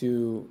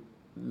to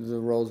the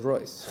Rolls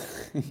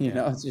Royce. You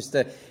know, it's just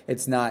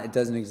it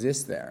doesn't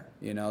exist there.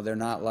 You know, they're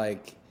not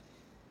like,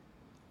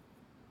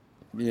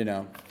 you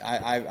know,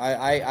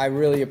 I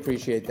really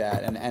appreciate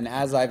that. And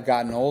as I've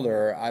gotten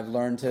older, I've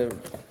learned to,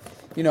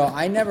 you know,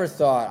 I never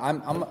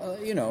thought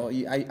you know,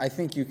 I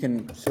think you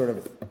can sort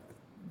of,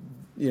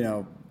 you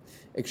know,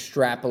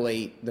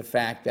 extrapolate the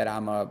fact that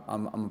I'm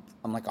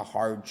like a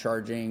hard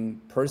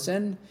charging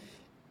person.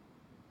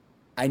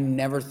 I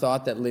never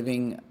thought that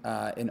living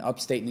in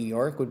upstate New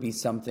York would be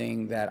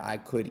something that I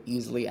could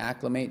easily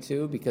acclimate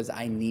to, because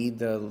I need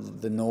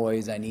the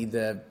noise, I need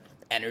the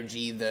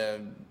energy,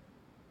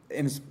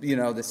 you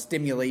know, the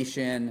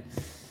stimulation.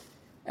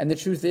 And the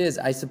truth is,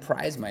 I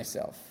surprise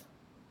myself.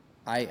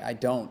 I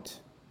don't.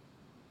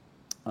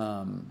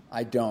 I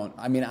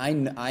mean,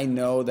 I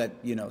know that,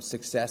 you know,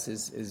 success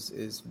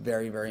is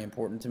very, very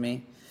important to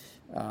me.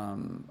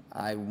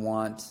 I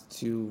want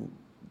to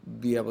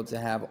be able to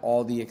have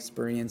all the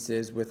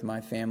experiences with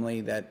my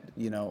family that,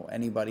 you know,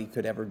 anybody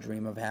could ever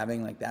dream of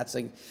having.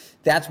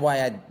 That's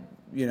why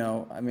you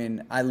know, I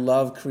mean, I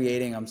love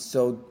creating. I'm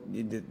so,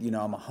 you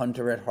know, I'm a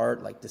hunter at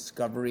heart, like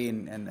discovery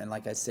and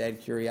like I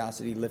said,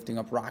 curiosity, lifting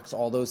up rocks.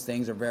 All those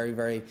things are very,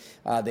 very,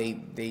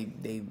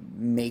 they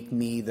make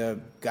me the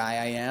guy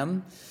I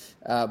am.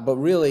 But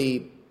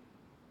really,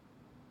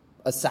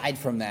 aside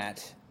from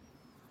that,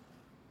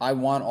 I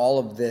want all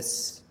of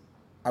this.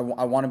 I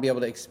want to be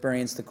able to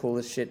experience the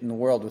coolest shit in the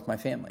world with my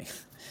family.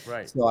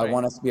 Right. So I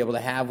want us to be able to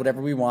have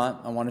whatever we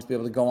want. I want us to be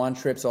able to go on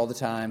trips all the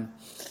time.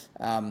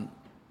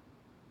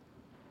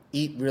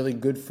 Eat really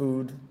good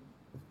food,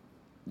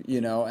 you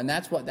know, and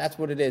that's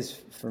what it is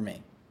for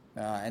me.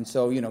 And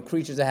so, you know,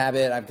 Creatures of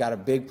Habit, I've got a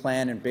big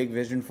plan and big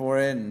vision for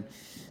it, and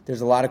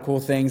there's a lot of cool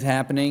things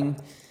happening.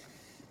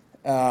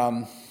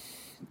 And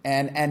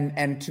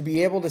to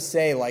be able to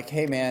say, like,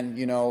 hey man,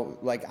 you know,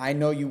 like, I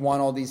know you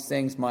want all these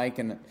things, Mike,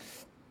 and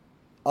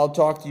I'll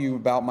talk to you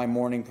about my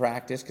morning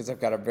practice, because I've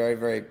got a very,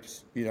 very,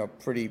 you know,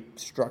 pretty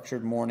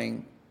structured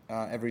morning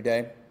every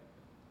day.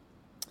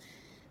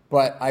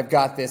 But I've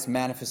got this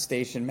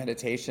manifestation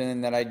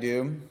meditation that I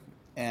do,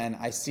 and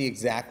I see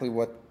exactly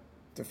what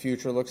the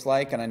future looks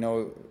like, and I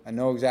know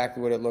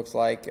exactly what it looks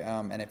like,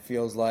 and it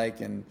feels like,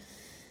 and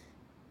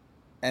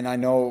I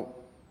know,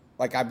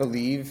 like, I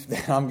believe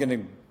that I'm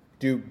going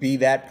to be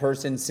that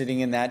person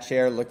sitting in that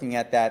chair looking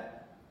at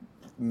that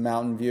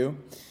mountain view.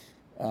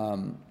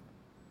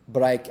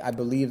 But I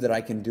believe that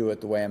I can do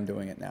it the way I'm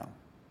doing it now,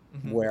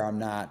 where I'm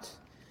not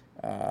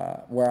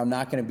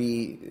going to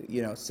be,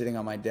 you know, sitting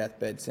on my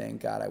deathbed saying,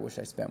 God, I wish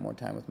I spent more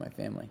time with my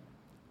family.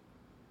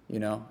 You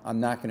know, I'm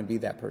not going to be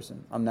that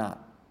person. I'm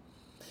not.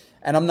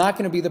 And I'm not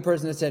going to be the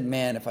person that said,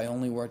 man, if I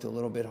only worked a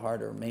little bit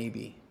harder,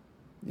 maybe,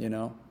 you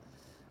know.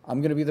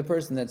 I'm going to be the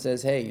person that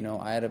says, hey, you know,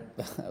 I had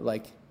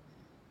like,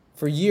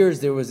 for years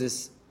there was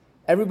this,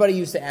 everybody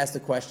used to ask the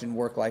question,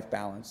 work-life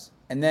balance.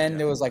 And then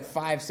there was like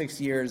 5-6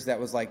 years that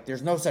was like,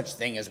 there's no such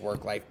thing as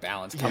work-life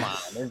balance. Come on,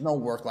 there's no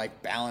work-life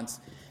balance.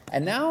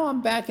 And now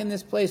I'm back in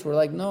this place where,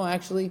 like, no,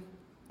 actually,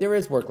 there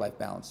is work-life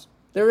balance.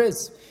 There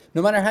is.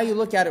 No matter how you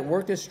look at it,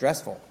 work is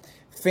stressful.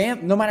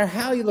 No matter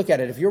how you look at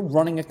it, if you're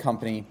running a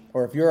company,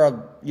 or if you're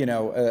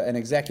an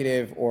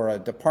executive or a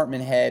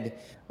department head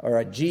or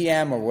a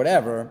GM or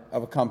whatever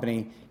of a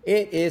company,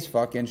 it is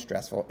fucking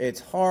stressful. It's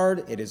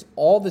hard. It is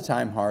all the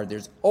time hard.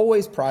 There's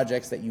always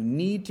projects that you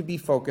need to be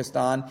focused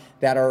on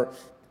that are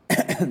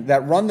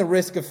that run the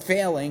risk of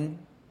failing.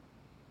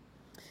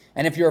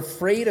 And if you're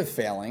afraid of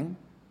failing,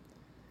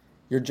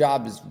 your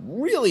job is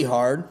really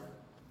hard.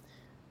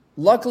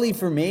 Luckily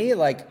for me,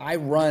 like, I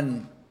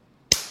run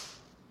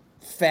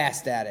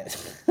fast at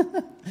it.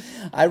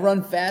 I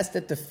run fast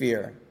at the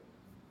fear,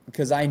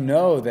 because I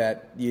know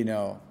that, you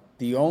know,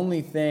 the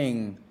only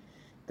thing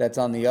that's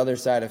on the other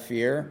side of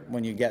fear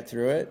when you get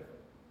through it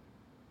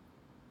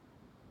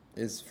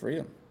is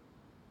freedom,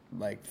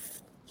 like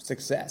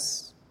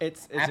success.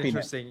 It's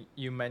interesting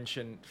you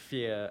mentioned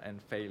fear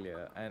and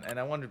failure, and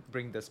I want to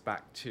bring this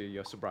back to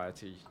your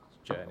sobriety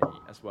journey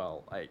as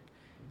well. Like,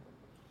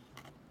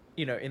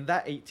 you know, in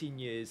that 18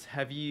 years,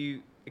 have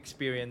you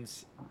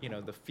experienced, you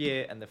know, the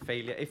fear and the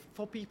failure? If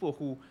for people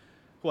who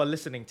are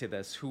listening to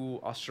this, who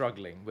are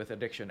struggling with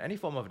addiction, any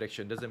form of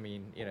addiction, doesn't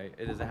mean, you know,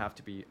 it doesn't have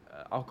to be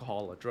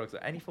alcohol or drugs or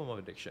any form of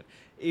addiction.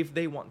 If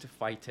they want to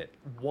fight it,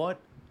 what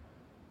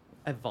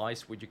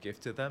advice would you give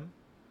to them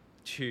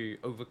to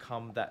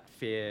overcome that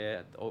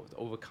fear,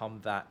 overcome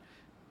that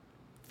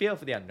fear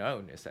of the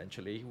unknown,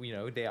 essentially? You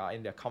know, they are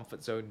in their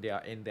comfort zone, they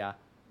are in their,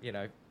 you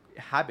know,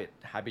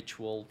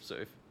 habitual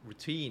sort of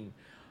routine.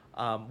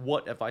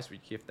 What advice would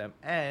you give them?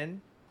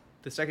 And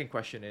the second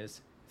question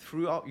is,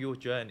 throughout your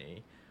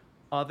journey,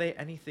 are there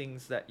any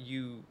things that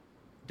you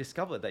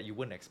discovered that you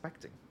weren't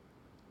expecting?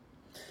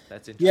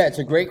 That's interesting. Yeah, it's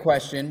a great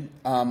question.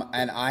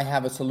 And I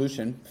have a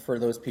solution for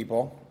those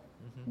people.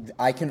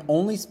 I can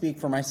only speak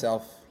for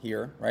myself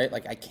here, right?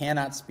 Like, I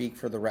cannot speak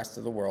for the rest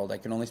of the world. I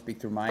can only speak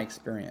through my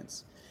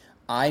experience.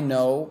 I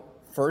know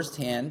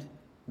firsthand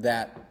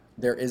that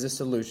there is a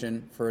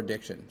solution for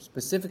addiction,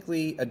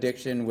 specifically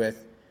addiction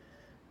with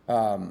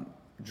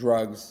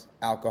drugs,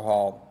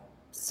 alcohol,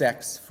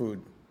 sex,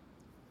 food,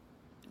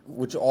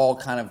 which all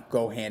kind of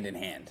go hand in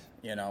hand,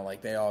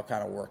 like they all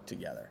kind of work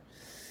together.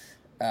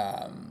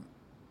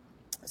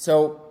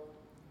 So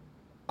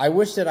I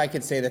wish that I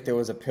could say that there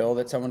was a pill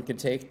that someone could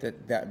take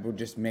that would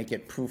just make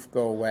it poof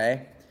go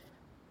away.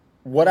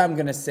 What I'm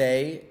going to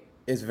say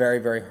is very,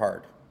 very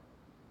hard.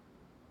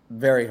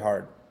 Very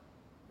hard.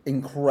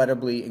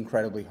 Incredibly,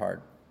 incredibly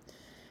hard.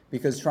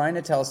 Because trying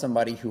to tell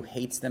somebody who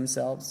hates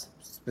themselves,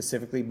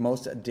 specifically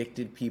most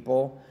addicted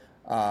people,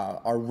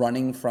 are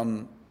running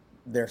from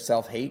their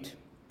self-hate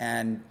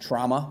and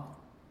trauma.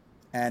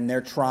 And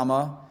their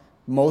trauma,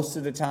 most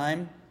of the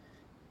time,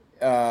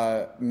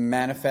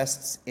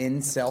 manifests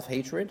in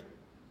self-hatred,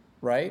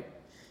 right?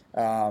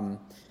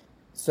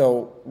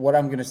 So what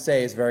I'm going to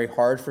say is very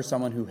hard for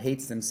someone who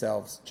hates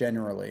themselves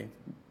generally.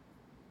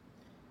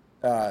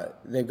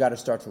 They've got to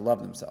start to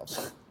love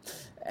themselves.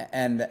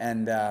 And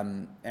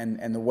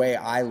the way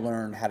I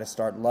learned how to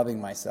start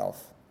loving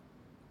myself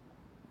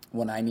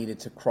when I needed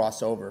to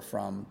cross over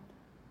from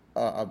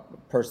a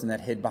person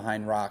that hid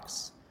behind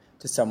rocks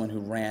to someone who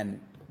ran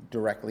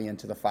directly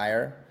into the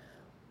fire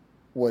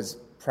was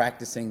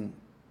practicing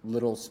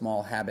little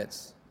small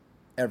habits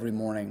every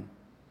morning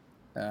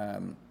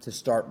to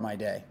start my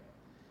day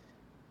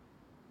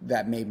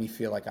that made me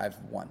feel like I've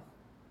won.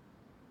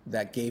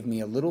 That gave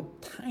me a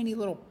tiny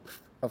little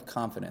of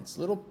confidence,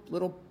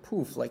 little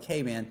poof, like,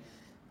 hey man,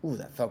 ooh,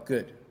 that felt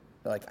good.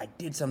 Like I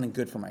did something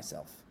good for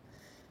myself.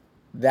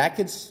 That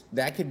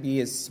could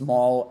be as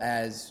small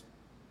as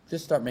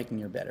just start making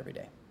your bed every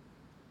day.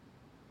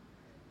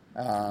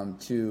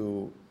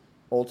 To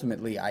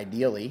ultimately,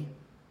 ideally,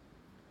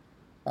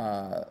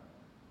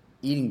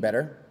 eating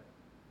better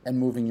and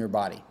moving your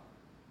body.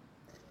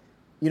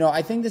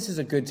 I think this is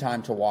a good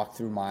time to walk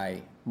through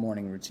my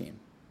morning routine.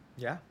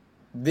 Yeah.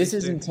 This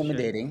is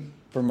intimidating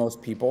for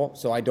most people,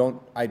 so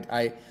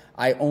I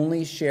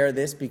only share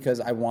this because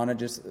I want to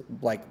just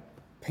like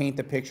paint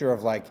the picture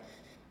of like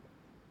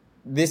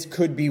this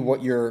could be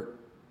what your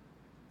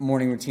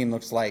morning routine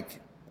looks like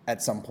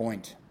at some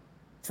point.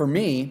 For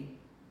me,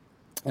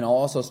 and I'll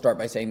also start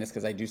by saying this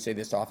because I do say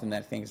this often that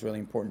I think is really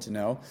important to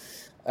know,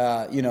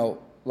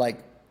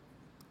 like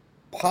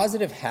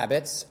positive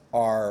habits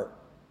are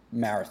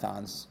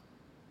marathons.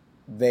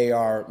 They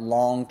are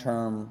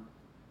long-term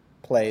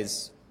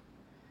plays.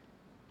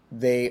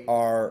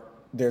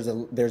 There's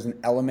an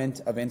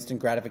element of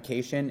instant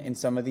gratification in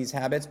some of these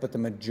habits, but the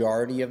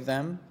majority of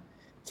them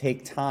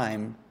take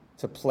time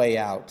to play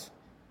out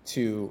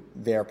to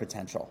their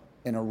potential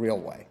in a real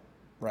way,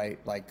 right?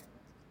 Like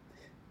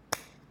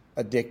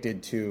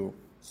addicted to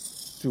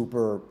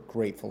super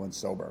grateful and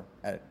sober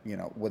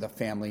with a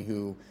family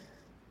who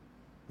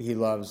he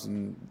loves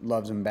and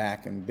loves him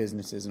back and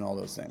businesses and all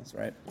those things,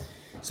 right?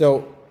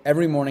 So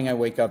every morning I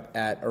wake up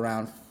at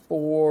around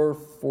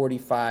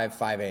 4:45,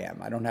 5 a.m.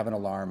 I don't have an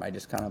alarm. I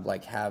just kind of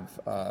like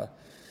I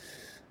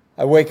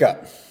wake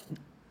up.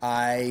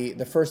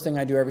 The first thing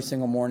I do every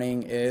single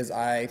morning is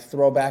I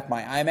throw back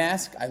my eye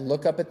mask, I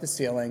look up at the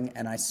ceiling,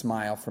 and I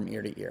smile from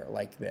ear to ear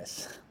like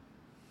this.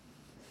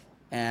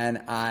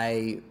 And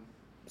I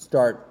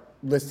start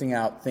listing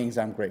out things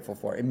I'm grateful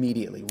for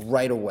immediately,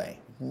 right away,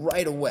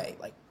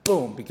 like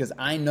boom, because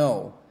I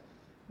know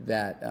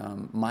that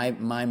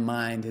my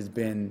mind has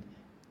been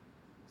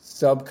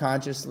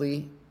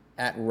subconsciously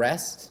at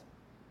rest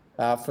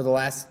for the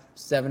last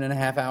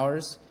 7.5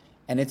 hours,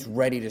 and it's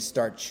ready to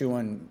start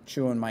chewing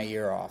my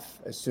ear off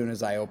as soon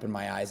as I open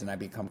my eyes and I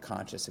become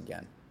conscious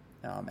again.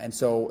 And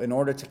so in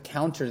order to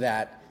counter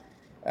that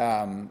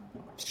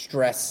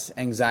stress,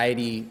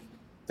 anxiety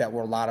that a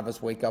lot of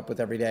us wake up with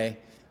every day,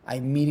 I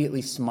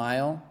immediately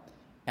smile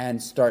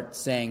and start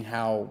saying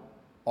how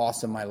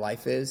awesome my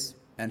life is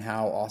and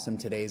how awesome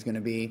today is going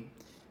to be,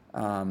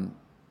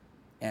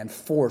 and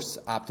force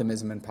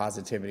optimism and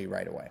positivity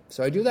right away.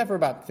 So I do that for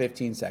about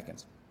 15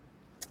 seconds.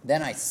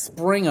 Then I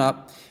spring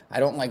up. I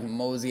don't like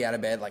mosey out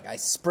of bed. Like I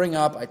spring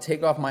up, I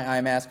take off my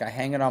eye mask, I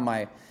hang it on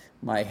my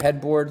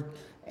headboard,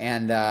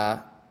 and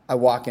I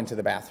walk into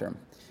the bathroom.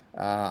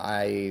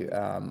 I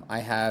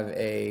have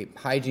a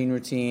hygiene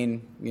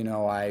routine.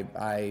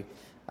 I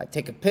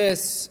take a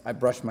piss, I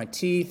brush my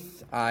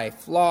teeth, I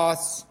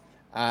floss.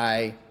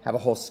 I have a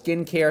whole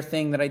skincare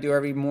thing that I do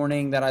every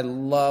morning that I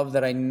love,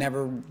 that I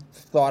never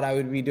thought I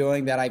would be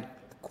doing, that I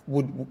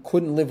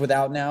couldn't live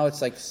without now.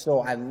 It's like, so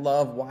I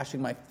love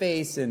washing my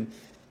face and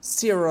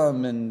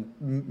serum and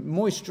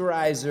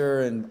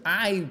moisturizer and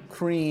eye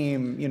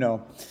cream,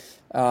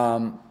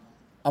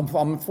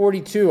 I'm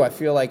 42. I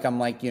feel like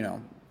I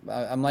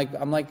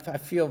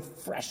feel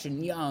fresh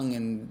and young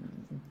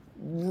and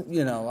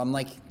I'm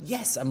like,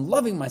 yes, I'm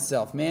loving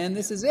myself, man.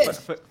 This is it.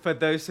 For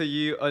those of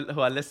you who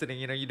are listening,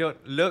 you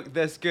don't look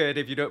this good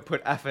if you don't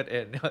put effort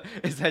in.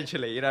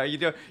 Essentially,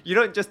 you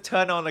don't just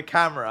turn on a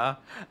camera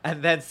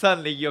and then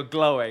suddenly you're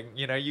glowing.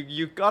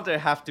 You gotta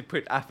have to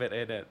put effort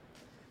in it.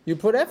 You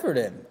put effort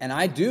in, and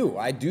I do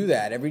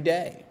that every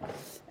day.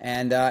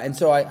 And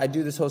so I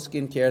do this whole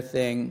skincare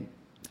thing,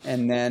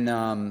 and then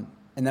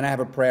I have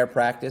a prayer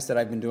practice that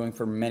I've been doing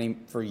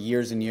for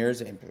years and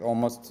years,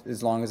 almost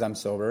as long as I'm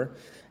sober.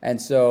 And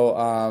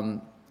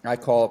so I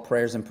call it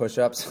prayers and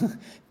push-ups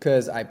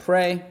because I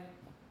pray.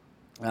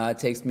 It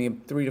takes me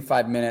 3 to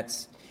 5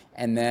 minutes,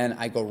 and then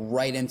I go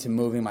right into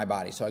moving my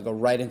body. So I go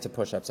right into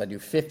push-ups. I do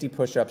 50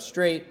 push-ups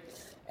straight,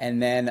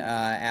 and then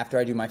after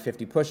I do my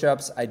 50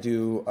 push-ups, I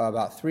do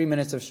about 3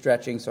 minutes of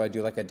stretching. So I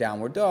do like a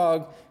downward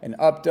dog, an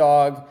up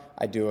dog,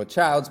 I do a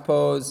child's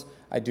pose,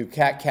 I do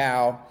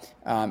cat-cow,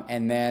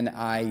 and then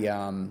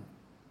I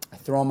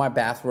throw on my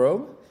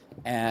bathrobe,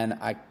 and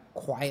I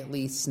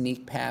quietly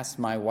sneak past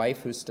my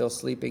wife, who's still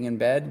sleeping in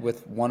bed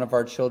with one of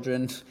our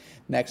children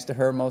next to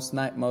her most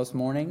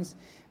mornings.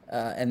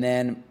 And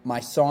then my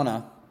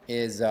sauna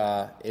is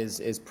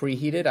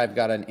preheated. I've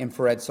got an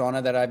infrared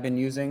sauna that I've been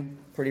using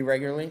pretty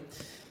regularly.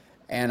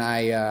 And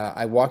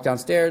I walk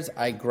downstairs,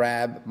 I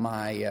grab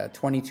my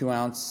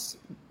 22-ounce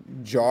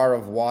jar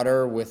of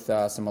water with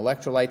some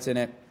electrolytes in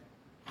it,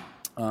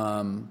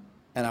 and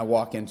I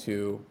walk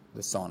into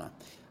the sauna.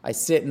 I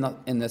sit in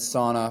the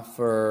sauna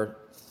for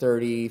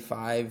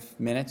 35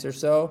 minutes or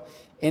so.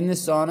 In the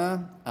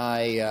sauna,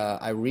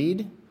 I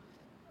read.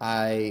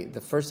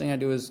 The first thing I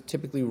do is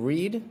typically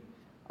read.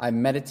 I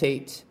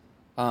meditate,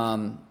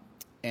 and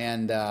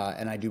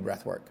I do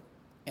breath work.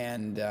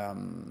 And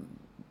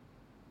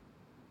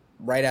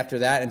right after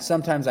that, and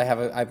sometimes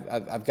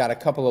I've got a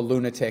couple of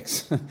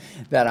lunatics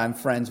that I'm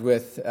friends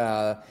with.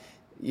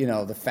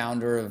 The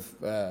founder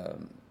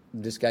of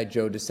this guy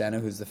Joe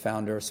DeSena, who's the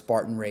founder of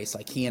Spartan Race.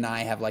 Like, he and I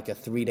have like a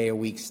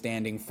 3-day-a-week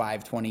standing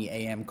 5:20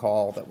 a.m.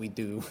 call that we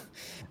do.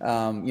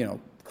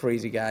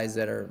 Crazy guys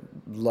that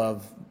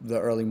love the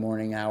early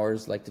morning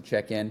hours, like to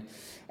check in.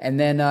 And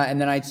then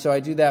I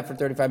do that for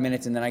 35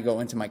 minutes, and then I go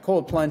into my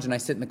cold plunge, and I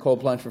sit in the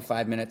cold plunge for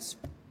 5 minutes.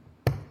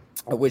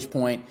 At which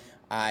point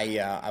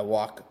I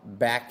walk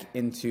back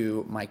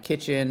into my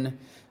kitchen.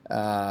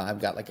 I've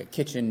got like a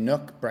kitchen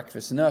nook,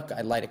 breakfast nook.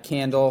 I light a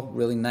candle,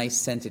 really nice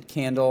scented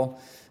candle.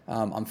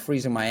 I'm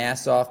freezing my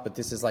ass off, but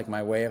this is like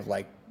my way of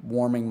like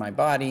warming my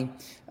body.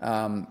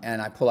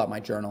 And I pull out my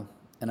journal,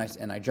 and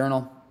I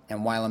journal.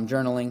 And while I'm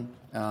journaling,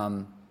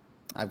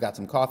 I've got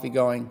some coffee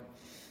going.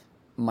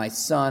 My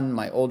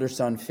older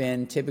son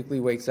Finn, typically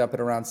wakes up at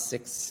around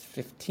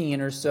 6:15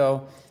 or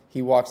so.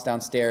 He walks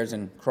downstairs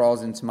and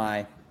crawls into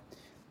my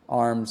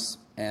arms,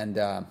 and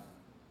I'm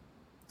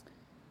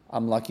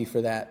lucky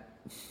for that.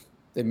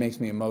 It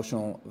makes me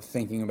emotional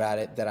thinking about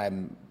it, that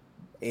I'm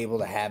able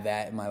to have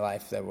that in my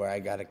life, that where I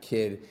got a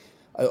kid,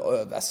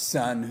 a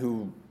son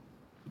who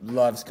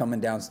loves coming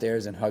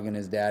downstairs and hugging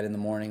his dad in the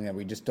morning, that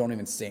we just don't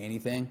even say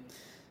anything.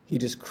 He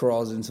just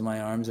crawls into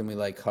my arms, and we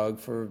like hug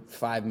for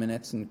 5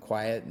 minutes and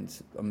quiet, and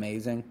it's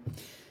amazing.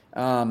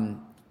 When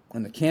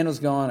the candle's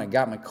going, I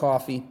got my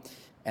coffee,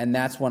 and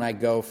that's when I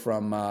go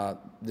from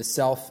the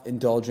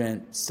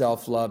self-indulgent,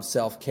 self-love,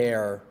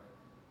 self-care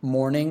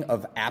morning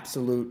of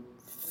absolute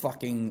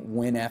fucking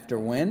win after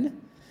win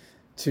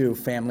to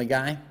Family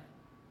Guy.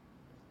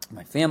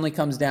 My family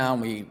comes down.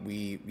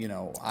 We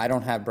I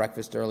don't have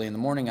breakfast early in the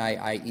morning.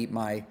 I eat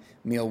my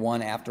meal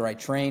one after I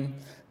train,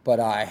 but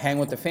I hang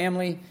with the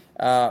family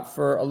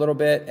for a little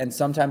bit, and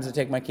sometimes I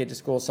take my kid to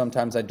school,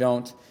 sometimes I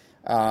don't.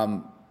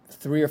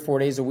 3 or 4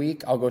 days a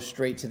week, I'll go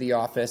straight to the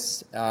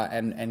office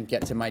and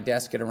get to my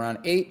desk at around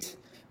 8.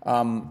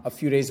 A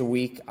few days a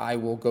week, I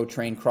will go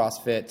train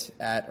CrossFit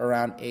at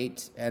around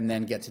 8 and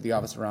then get to the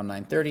office around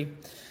 9:30.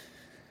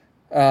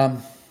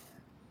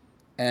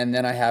 And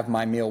then I have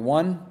my meal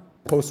one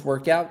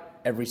post-workout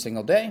every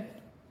single day.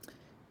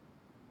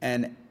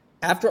 And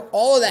after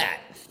all of that,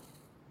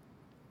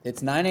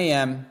 it's 9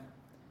 a.m.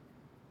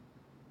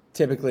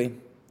 typically,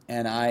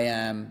 and I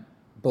am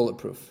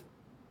bulletproof.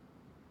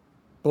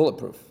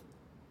 Bulletproof.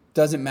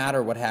 Doesn't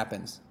matter what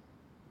happens.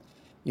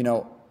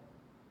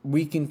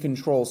 We can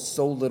control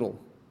so little.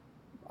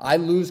 I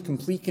lose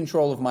complete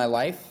control of my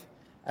life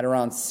at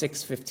around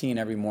 6:15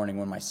 every morning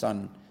when my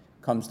son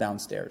comes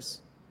downstairs.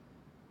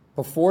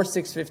 Before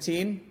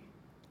 6:15,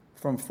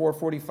 from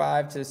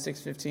 4:45 to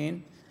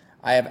 6:15,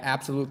 I have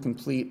absolute,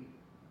 complete,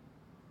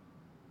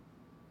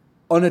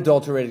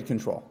 unadulterated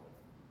control.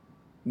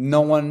 No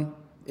one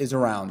is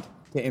around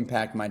to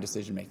impact my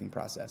decision-making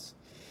process.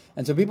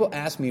 And so people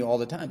ask me all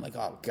the time, like,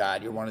 oh,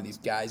 God, you're one of these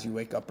guys, you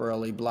wake up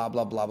early, blah,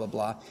 blah, blah, blah,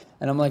 blah.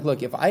 And I'm like,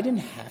 look, if I didn't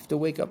have to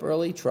wake up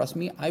early, trust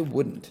me, I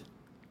wouldn't.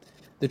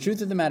 The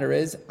truth of the matter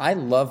is, I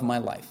love my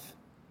life.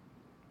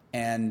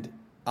 And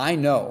I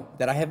know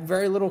that I have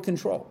very little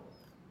control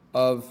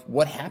of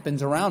what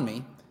happens around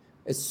me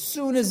as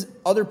soon as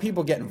other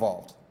people get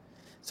involved.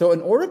 So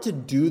in order to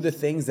do the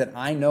things that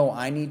I know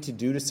I need to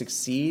do to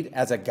succeed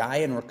as a guy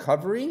in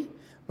recovery,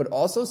 but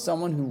also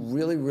someone who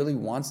really, really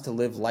wants to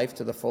live life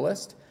to the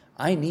fullest,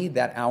 I need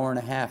that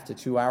 1.5 to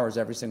 2 hours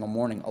every single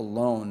morning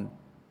alone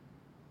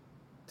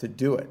to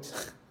do it.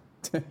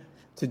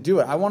 to do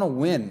it. I want to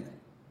win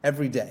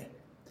every day.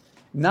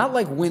 Not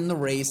like win the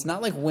race,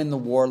 not like win the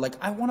war. Like,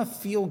 I want to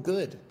feel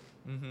good.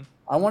 Mm-hmm.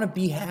 I want to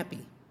be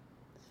happy.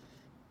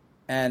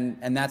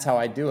 And that's how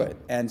I do it.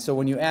 And so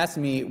when you ask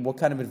me what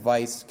kind of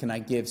advice can I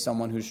give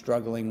someone who's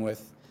struggling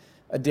with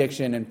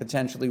addiction and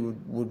potentially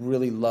would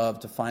really love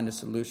to find a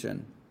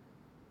solution,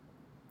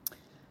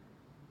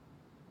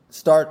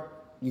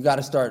 you got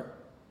to start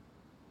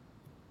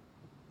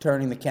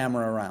turning the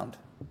camera around.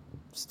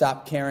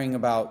 Stop caring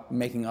about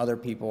making other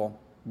people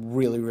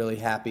really, really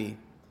happy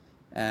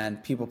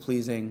and people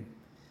pleasing,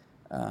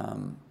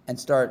 and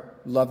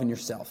start loving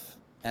yourself.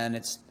 And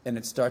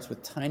it starts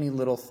with tiny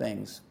little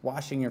things: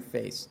 washing your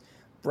face,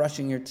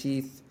 brushing your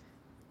teeth,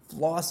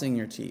 flossing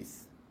your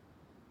teeth,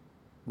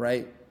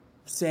 right?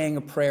 Saying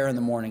a prayer in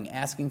the morning,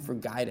 asking for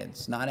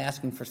guidance, not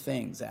asking for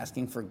things,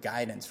 asking for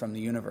guidance from the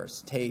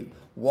universe. Hey,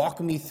 walk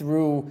me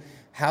through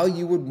how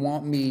you would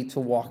want me to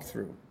walk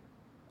through.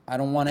 I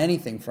don't want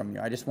anything from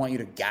you. I just want you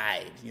to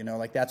guide,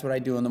 like that's what I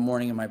do in the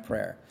morning in my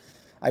prayer.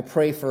 I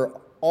pray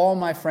for all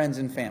my friends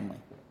and family,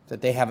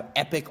 that they have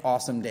epic,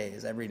 awesome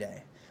days every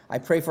day. I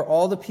pray for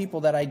all the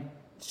people that I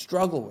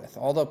struggle with,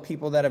 all the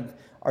people that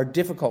are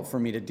difficult for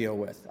me to deal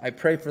with. I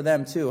pray for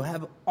them too.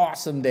 Have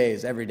awesome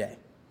days every day.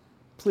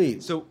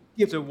 Please. So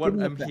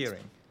what I'm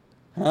hearing.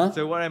 Huh?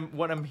 So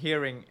what I'm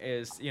hearing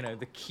is,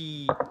 the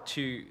key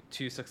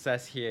to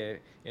success here,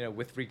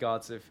 with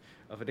regards of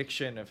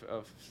addiction,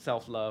 of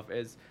self-love,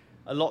 is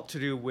a lot to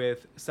do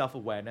with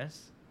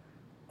self-awareness,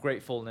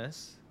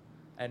 gratefulness,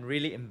 and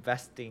really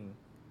investing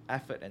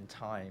effort and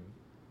time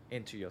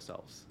into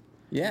yourselves.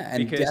 Yeah,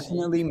 and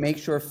definitely make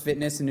sure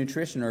fitness and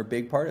nutrition are a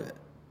big part of it.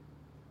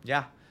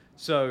 Yeah.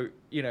 So,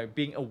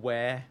 being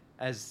aware,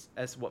 as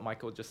what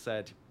Michael just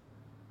said,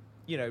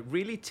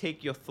 really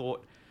take your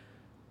thought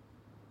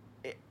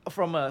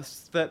from a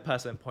third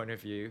person point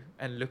of view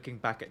and looking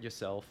back at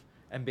yourself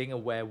and being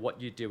aware what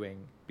you're doing,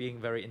 being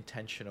very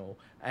intentional,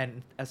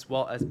 and as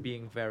well as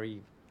being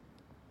very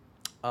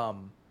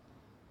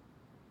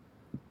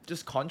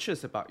just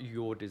conscious about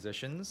your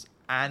decisions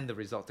and the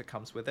result that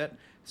comes with it,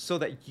 so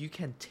that you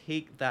can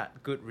take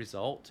that good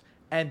result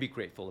and be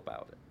grateful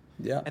about it.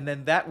 Yeah. And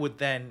then that would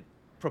then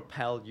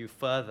propel you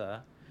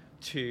further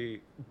to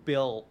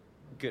build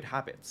good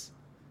habits,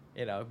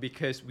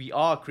 because we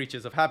are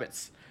creatures of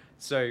habits.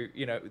 So,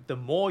 the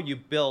more you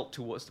build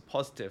towards the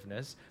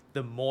positiveness,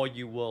 the more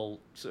you will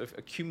sort of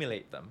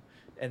accumulate them.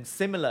 And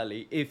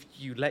similarly, if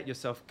you let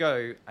yourself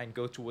go and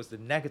go towards the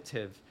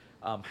negative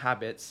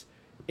habits,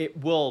 it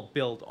will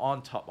build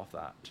on top of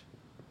that.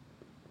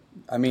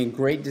 I mean,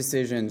 great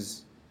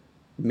decisions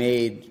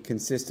made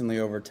consistently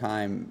over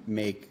time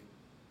make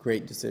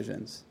great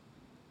decisions.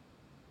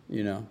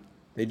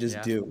 They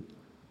just do.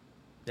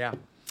 Yeah.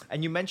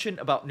 And you mentioned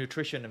about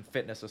nutrition and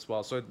fitness as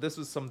well. So this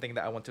was something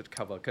that I wanted to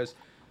cover, because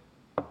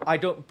I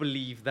don't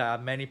believe there are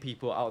many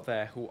people out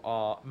there who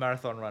are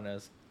marathon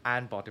runners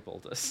and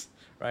bodybuilders,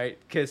 right?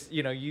 Because,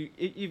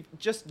 you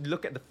just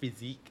look at the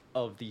physique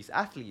of these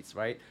athletes,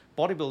 right?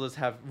 Bodybuilders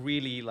have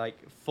really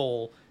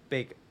full,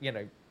 big,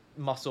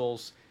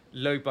 muscles,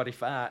 low body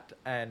fat,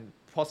 and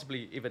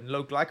possibly even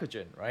low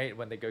glycogen, right?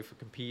 When they go for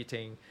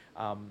competing,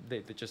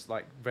 they're just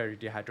very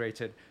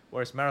dehydrated.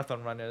 Whereas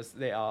marathon runners,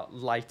 they are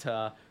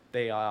lighter,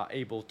 they are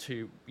able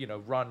to,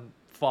 run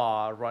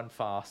far, run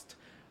fast.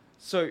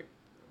 So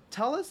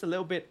tell us a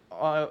little bit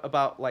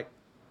about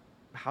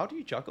how do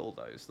you juggle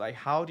those?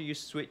 How do you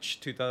switch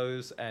to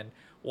those, and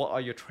what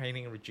are your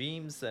training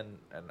regimes, and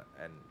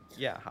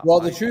yeah.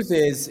 The truth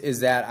is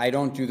that I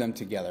don't do them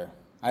together.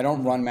 I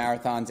don't run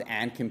marathons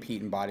and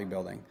compete in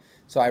bodybuilding.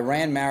 So I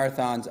ran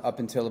marathons up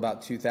until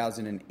about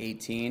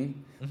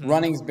 2018. Mm-hmm.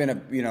 Running's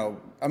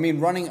been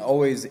running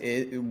always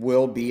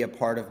will be a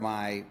part of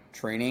my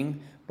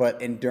training, but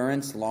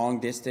endurance, long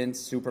distance,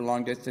 super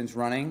long distance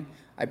running,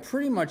 I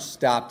pretty much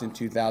stopped in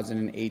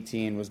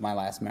 2018 was my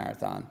last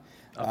marathon.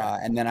 Okay.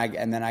 And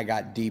then I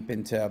got deep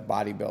into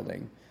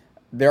bodybuilding.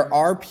 There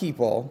are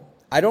people,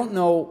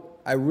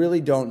 I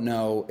really don't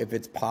know if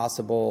it's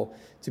possible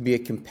to be a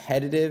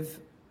competitive,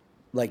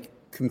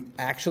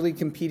 actually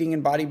competing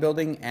in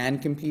bodybuilding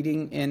and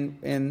competing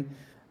in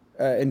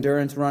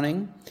endurance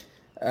running.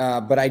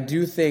 But I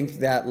do think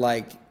that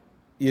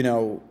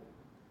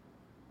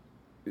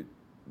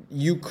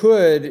you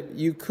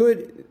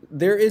could,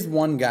 there is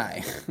one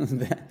guy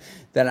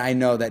that I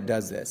know that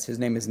does this. His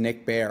name is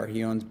Nick Bear.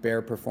 He owns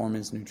Bear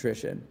Performance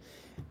Nutrition.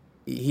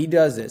 He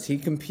does this. He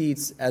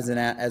competes as a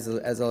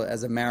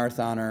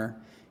marathoner.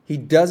 He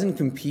doesn't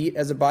compete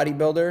as a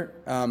bodybuilder,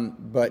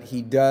 but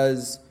he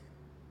does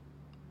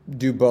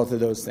do both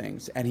of those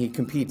things, and he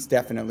competes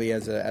definitely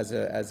as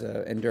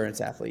a endurance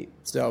athlete.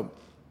 So,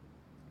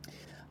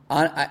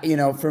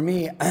 for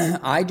me,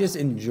 I just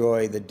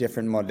enjoy the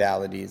different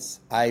modalities.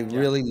 I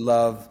really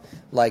love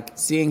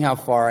seeing how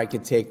far I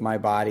could take my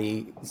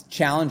body,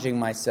 challenging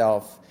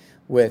myself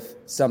with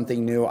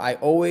something new. I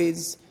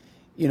always,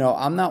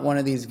 I'm not one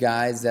of these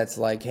guys that's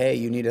hey,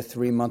 you need a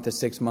 3-month, a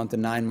 6-month, a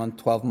 9-month,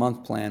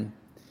 12-month plan.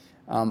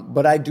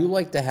 But I do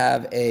like to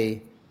have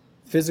a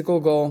physical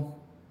goal,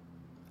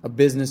 a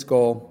business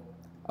goal,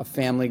 a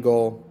family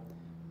goal,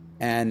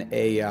 and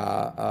a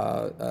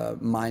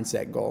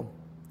mindset goal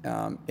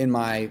in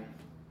my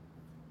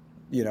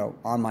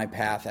on my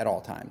path at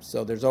all times.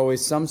 So there's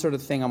always some sort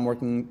of thing I'm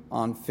working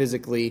on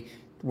physically,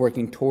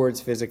 working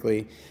towards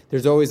physically.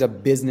 There's always a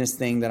business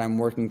thing that I'm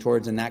working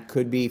towards, and that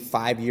could be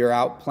 5-year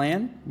out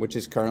plan, which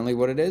is currently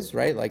what it is,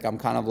 right? Like I'm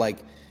kind of like,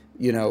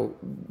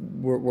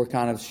 we're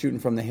kind of shooting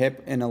from the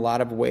hip in a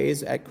lot of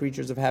ways at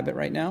Creatures of Habit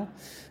right now.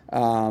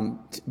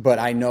 But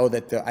I know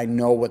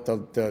what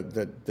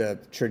the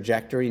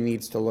trajectory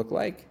needs to look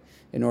like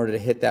in order to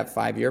hit that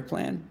 5-year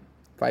plan,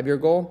 5-year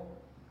goal.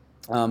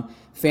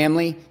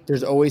 Family,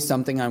 there's always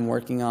something I'm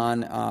working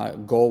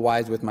on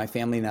goal-wise with my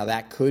family. Now,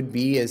 that could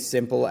be as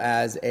simple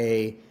as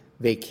a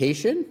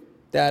vacation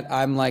that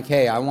I'm like,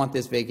 hey, I want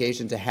this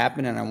vacation to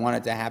happen, and I want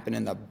it to happen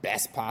in the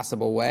best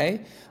possible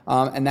way.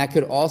 And that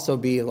could also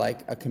be like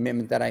a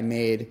commitment that I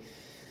made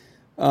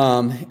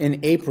in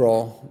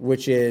April,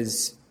 which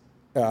is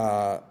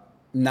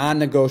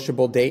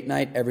non-negotiable date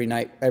night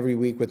every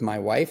week with my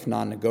wife,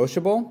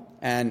 non-negotiable,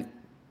 and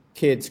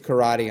kids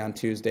karate on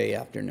Tuesday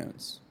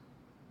afternoons.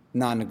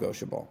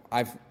 Non-negotiable.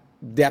 I've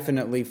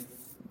definitely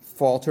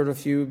faltered a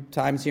few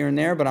times here and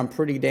there, but I'm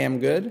pretty damn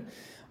good.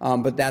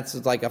 But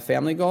that's like a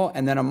family goal.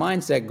 And then a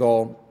mindset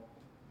goal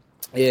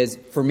is,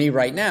 for me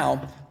right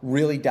now,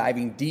 really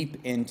diving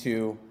deep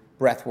into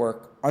breath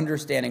work,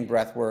 understanding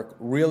breath work,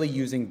 really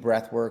using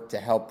breath work to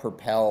help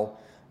propel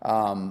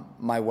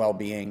my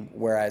well-being.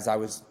 Whereas I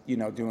was,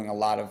 doing a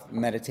lot of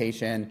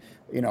meditation,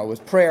 it was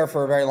prayer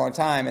for a very long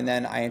time, and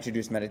then I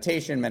introduced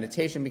meditation.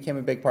 Meditation became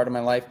a big part of my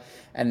life,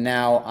 and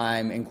now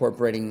I'm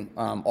incorporating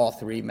all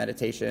three: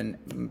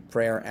 meditation,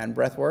 prayer, and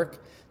breath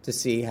work to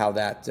see how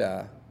that,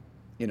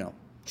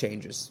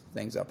 changes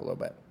things up a little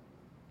bit.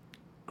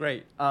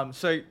 Great.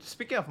 So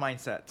speaking of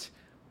mindset,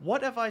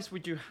 what advice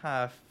would you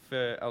have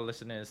for our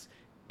listeners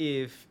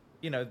if,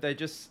 they're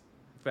just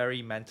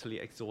very mentally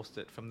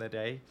exhausted from their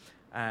day,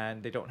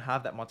 and they don't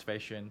have that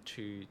motivation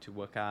to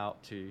work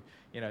out, to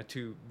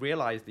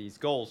realize these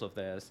goals of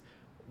theirs?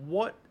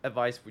 What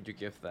advice would you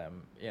give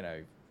them,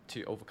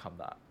 to overcome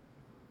that?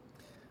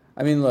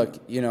 I mean,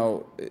 look,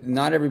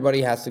 not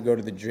everybody has to go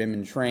to the gym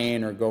and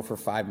train or go for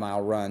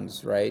 5-mile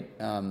runs, right?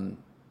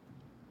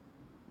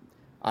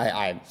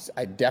 I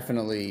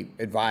definitely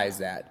advise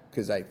that,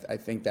 because I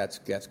think that's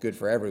good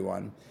for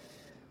everyone.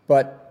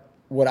 But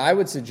what I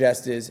would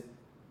suggest is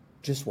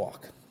just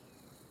walk.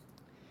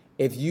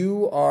 If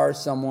you are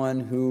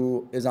someone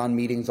who is on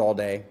meetings all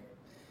day,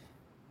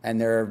 and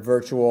they're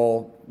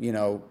virtual,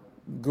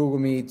 Google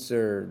Meets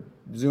or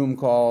Zoom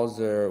calls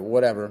or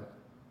whatever,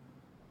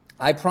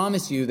 I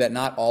promise you that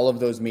not all of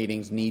those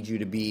meetings need you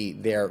to be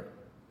there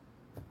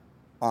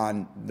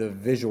on the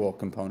visual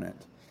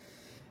component.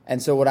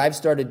 And so what I've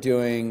started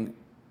doing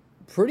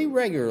pretty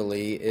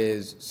regularly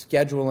is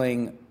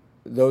scheduling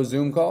those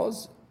Zoom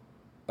calls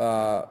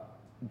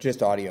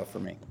just audio for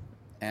me.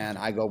 And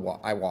I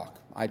walk.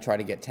 I try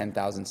to get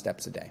 10,000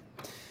 steps a day.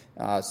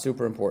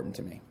 Super important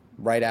to me.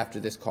 Right after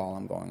this call,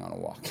 I'm going on a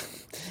walk.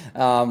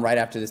 Right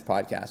after this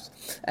podcast.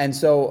 And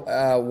so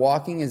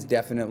walking is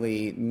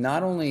definitely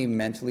not only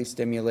mentally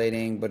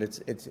stimulating, but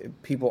it's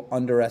people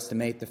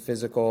underestimate the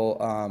physical,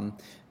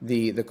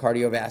 the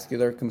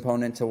cardiovascular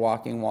component to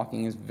walking.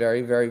 Walking is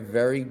very, very,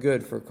 very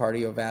good for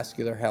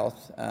cardiovascular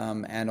health,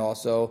 and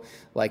also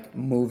like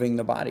moving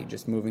the body,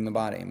 just moving the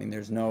body. I mean,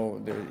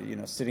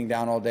 sitting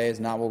down all day is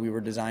not what we were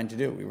designed to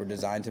do. We were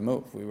designed to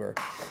move. We were,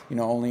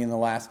 only in the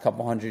last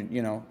couple hundred,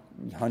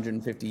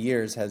 150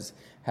 years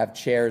have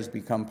chairs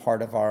become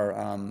part of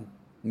our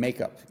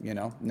makeup.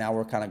 Now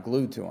we're kind of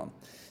glued to them.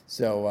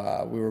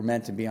 So we were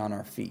meant to be on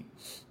our feet.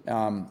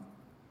 And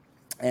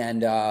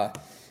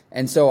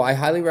so I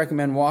highly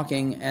recommend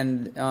walking.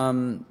 And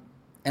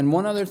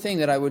one other thing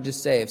that I would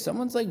just say, if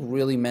someone's like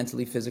really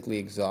mentally, physically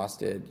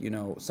exhausted,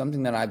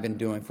 something that I've been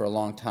doing for a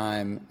long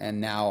time,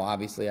 and now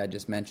obviously I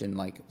just mentioned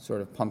like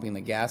sort of pumping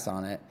the gas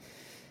on it.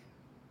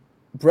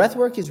 Breath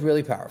work is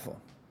really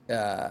powerful.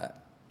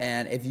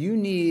 And if you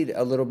need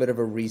a little bit of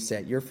a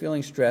reset, you're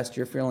feeling stressed,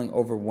 you're feeling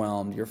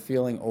overwhelmed, you're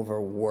feeling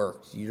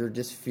overworked, you're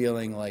just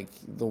feeling like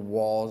the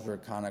walls are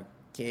kind of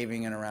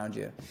caving in around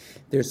you.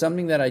 There's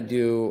something that I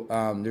do.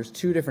 There's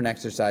 2 different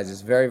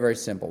exercises, very, very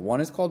simple.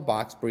 One is called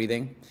box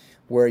breathing,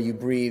 where you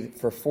breathe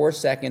for 4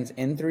 seconds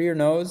in through your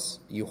nose.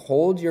 You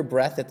hold your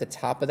breath at the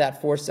top of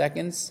that 4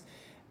 seconds.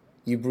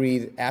 You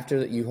breathe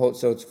after you hold.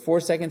 So it's 4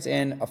 seconds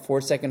in, a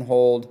 4-second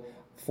hold,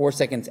 4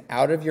 seconds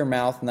out of your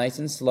mouth, nice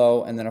and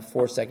slow, and then a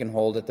 4-second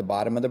hold at the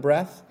bottom of the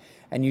breath.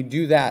 And you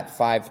do that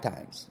 5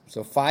 times.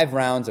 So 5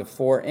 rounds of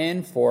 4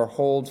 in, 4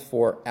 hold,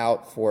 4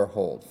 out, 4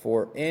 hold.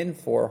 4 in,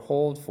 4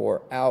 hold,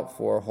 4 out,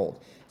 4 hold.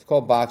 It's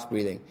called box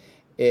breathing.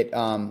 It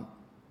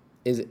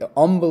is an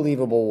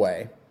unbelievable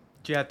way.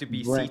 Do you have to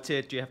be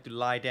seated? Do you have to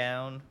lie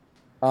down?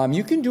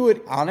 You can do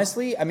it,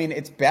 honestly. I mean,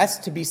 it's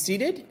best to be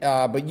seated,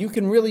 but you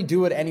can really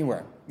do it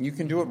anywhere. You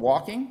can do it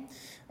walking.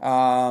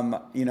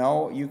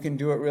 You can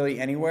do it really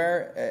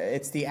anywhere.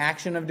 It's the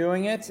action of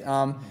doing it.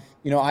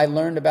 I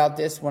learned about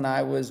this when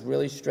I was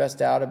really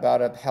stressed out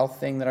about a health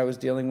thing that I was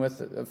dealing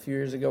with a few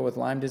years ago with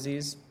Lyme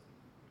disease.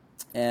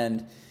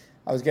 And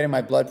I was getting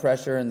my blood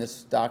pressure, and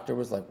this doctor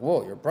was like,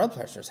 "Whoa, your blood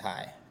pressure's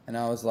high." And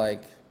I was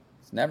like,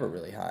 It's never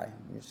really high.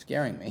 You're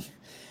scaring me.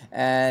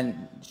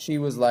 And she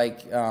was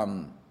like,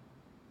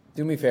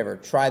 do me a favor,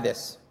 try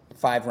this,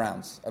 5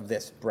 rounds of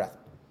this breath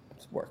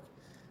work.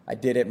 I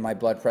did it, and my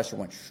blood pressure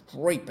went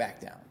straight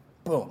back down.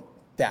 Boom,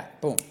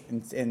 boom,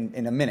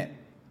 in a minute.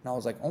 And I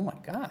was like, oh my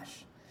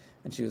gosh.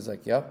 And she was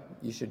like, yep,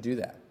 you should do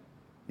that.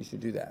 You should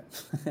do that.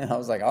 And I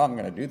was like, oh, I'm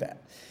going to do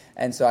that.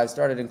 And so I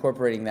started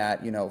incorporating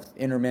that,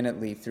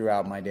 intermittently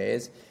throughout my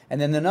days.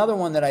 And then another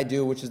one that I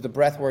do, which is the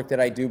breath work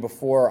that I do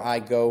before I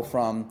go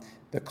from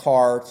the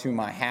car to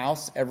my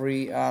house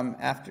every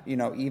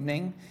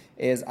evening,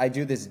 is I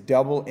do this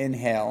double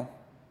inhale,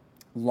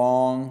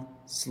 long,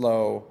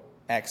 slow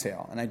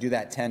exhale. And I do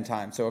that 10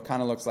 times. So it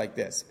kind of looks like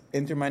this.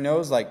 In through my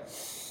nose, like...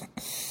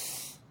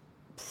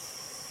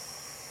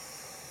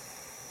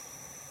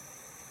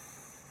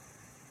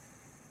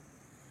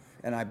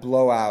 and I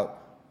blow out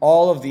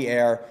all of the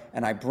air,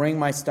 and I bring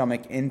my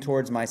stomach in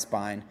towards my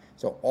spine.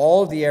 So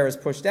all of the air is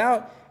pushed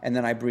out, and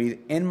then I breathe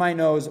in my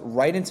nose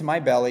right into my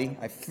belly.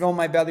 I fill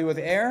my belly with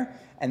air,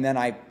 and then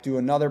I do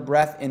another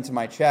breath into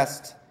my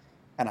chest,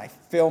 and I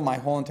fill my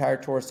whole entire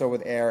torso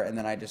with air, and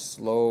then I just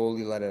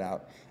slowly let it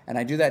out. And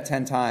I do that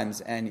 10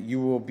 times, and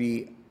you will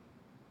be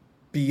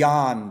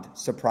beyond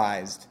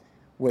surprised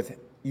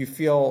you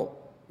feel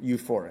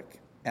euphoric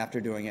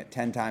after doing it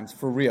 10 times,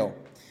 for real.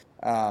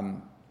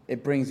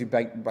 It brings you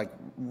back,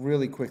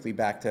 really quickly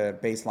back to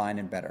baseline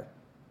and better.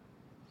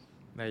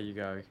 There you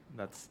go.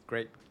 That's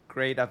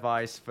great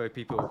advice for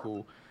people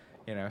who,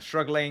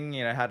 struggling,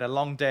 had a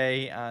long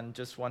day and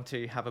just want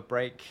to have a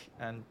break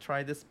and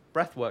try this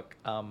breathwork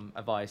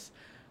advice.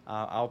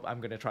 I'm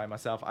going to try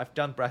myself. I've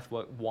done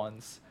breathwork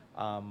once.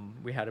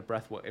 We had a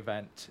breathwork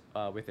event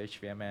with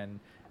HVMN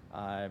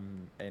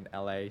in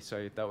LA,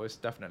 so that was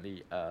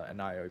definitely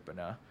an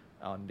eye-opener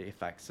on the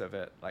effects of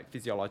it, like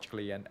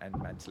physiologically and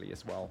mentally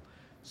as well.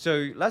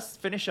 So let's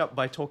finish up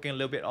by talking a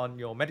little bit on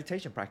your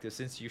meditation practice,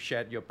 since you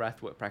shared your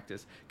breathwork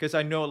practice, because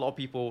I know a lot of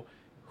people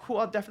who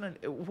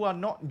are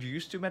not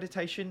used to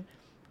meditation,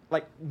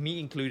 like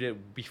me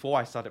included. Before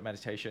I started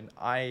meditation,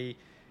 I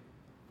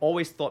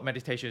always thought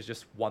meditation is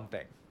just one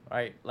thing,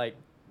 right? Like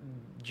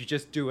you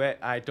just do it.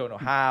 I don't know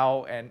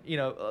how, and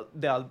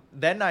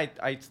then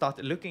I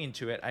started looking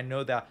into it. I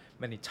know there are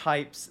many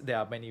types, there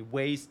are many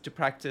ways to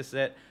practice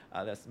it.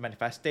 There's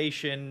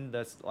manifestation.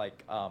 There's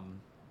like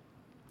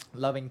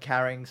loving,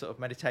 caring sort of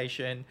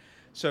meditation.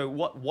 So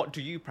what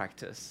do you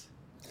practice?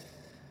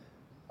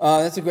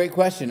 That's a great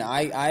question.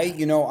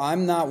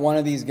 I'm not one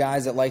of these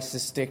guys that likes to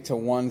stick to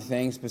one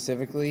thing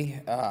specifically.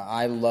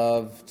 I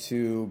love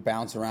to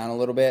bounce around a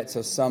little bit.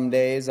 So some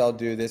days I'll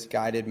do this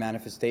guided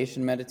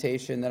manifestation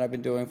meditation that I've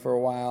been doing for a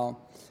while.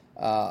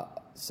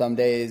 Some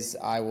days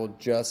I will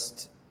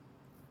just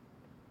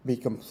be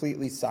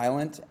completely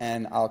silent,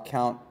 and I'll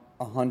count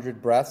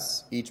 100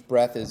 breaths. Each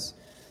breath is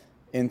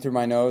in through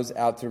my nose,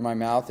 out through my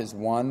mouth is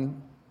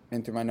 1.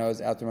 In through my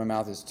nose, out through my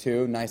mouth is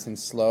 2. Nice and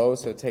slow.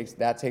 So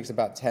that takes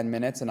about 10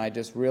 minutes, and I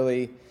just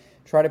really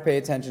try to pay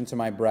attention to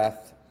my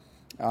breath,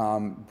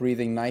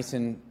 breathing nice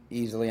and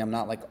easily. I'm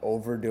not like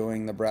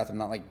overdoing the breath. I'm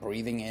not like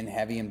breathing in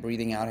heavy and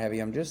breathing out heavy.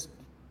 I'm just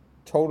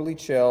totally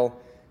chill,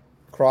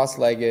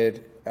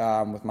 cross-legged,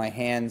 with my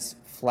hands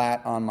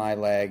flat on my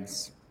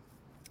legs.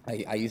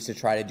 I used to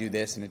try to do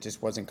this, and it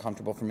just wasn't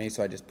comfortable for me,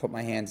 so I just put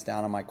my hands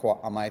down on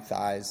my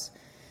thighs.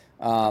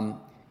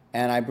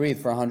 And I breathe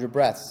for 100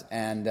 breaths.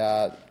 And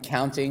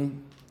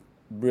counting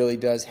really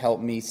does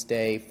help me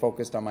stay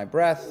focused on my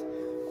breath,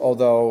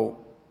 although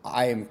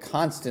I am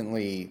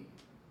constantly,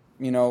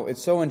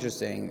 it's so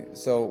interesting.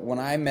 So when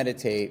I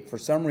meditate, for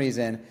some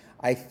reason,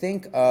 I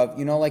think of,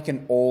 like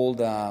an old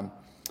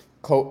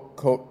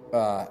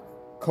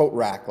coat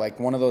rack, like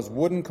one of those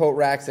wooden coat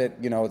racks that,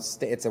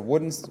 it's a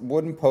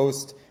wooden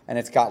post, and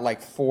it's got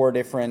like 4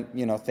 different,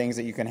 things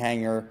that you can hang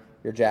your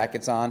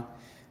jackets on.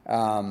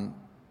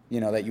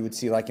 That you would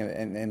see like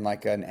in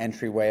like an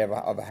entryway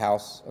of a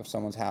house, of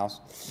someone's house.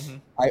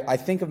 Mm-hmm. I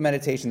think of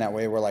meditation that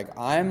way, where like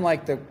I'm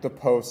like the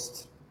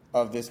post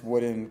of this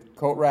wooden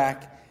coat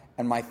rack,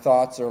 and my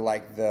thoughts are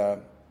like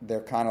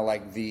they're kind of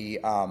like the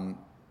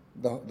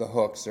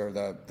hooks or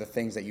the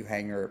things that you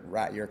hang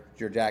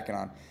your jacket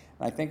on.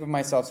 And I think of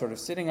myself sort of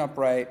sitting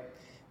upright,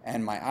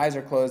 and my eyes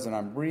are closed, and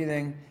I'm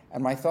breathing,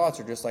 and my thoughts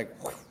are just like,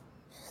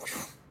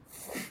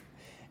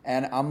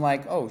 and I'm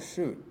like, oh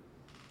shoot.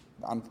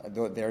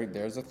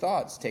 There's a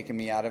thought. It's taking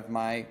me out of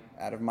my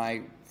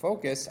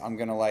focus. I'm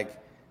gonna like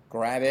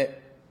grab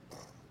it,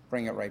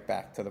 bring it right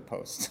back to the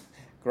post.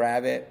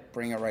 Grab it,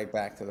 bring it right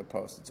back to the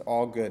post. It's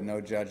all good.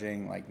 No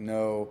judging. Like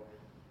no,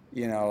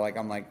 like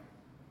I'm like,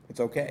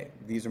 it's okay.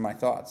 These are my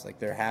thoughts. Like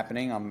they're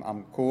happening.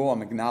 I'm cool.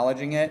 I'm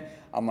acknowledging it.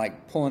 I'm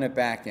like pulling it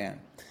back in.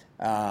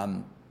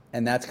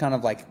 And that's kind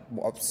of like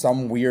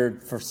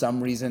for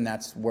some reason,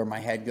 that's where my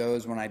head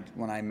goes when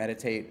I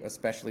meditate,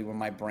 especially when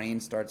my brain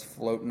starts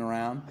floating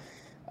around.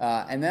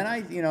 And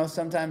then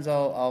sometimes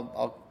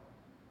I'll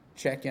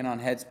check in on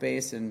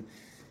Headspace and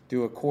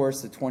do a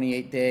course, a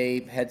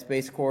 28-day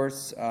Headspace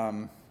course.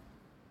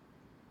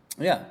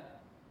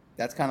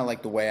 That's kind of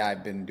like the way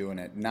I've been doing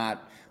it.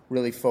 Not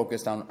really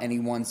focused on any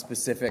one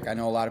specific. I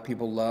know a lot of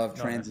people love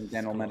No,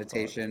 transcendental school of thought.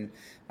 meditation.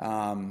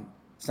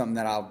 Something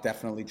that I'll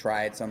definitely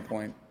try at some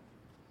point.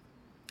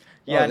 Oh,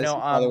 Yeah, this no,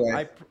 is, by the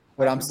way,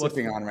 what I'm what's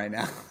sipping on right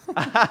now.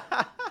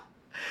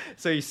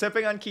 so you're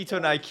sipping on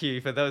Ketone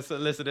IQ. For those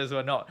listeners who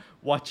are not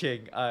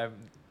watching,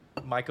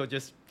 Michael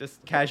just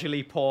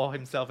casually pour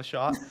himself a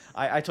shot.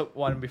 I took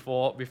one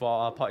before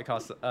our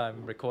podcast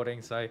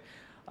recording, so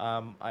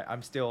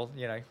I'm still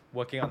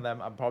working on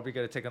them. I'm probably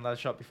going to take another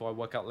shot before I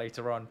work out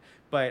later on.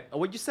 But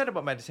what you said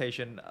about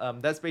meditation,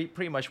 that's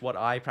pretty much what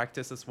I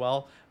practice as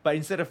well. But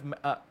instead of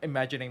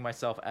imagining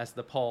myself as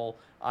the pole,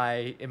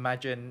 I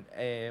imagine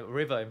a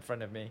river in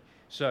front of me.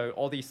 So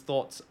all these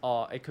thoughts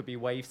it could be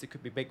waves, it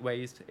could be big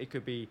waves, it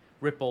could be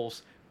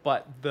ripples.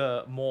 But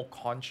the more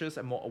conscious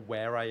and more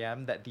aware I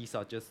am that these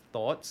are just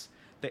thoughts,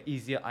 the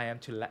easier I am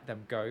to let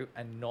them go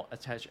and not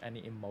attach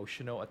any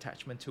emotional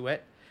attachment to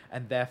it.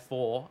 And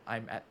therefore,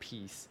 I'm at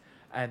peace.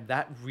 And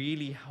that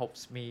really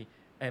helps me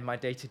in my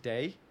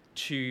day-to-day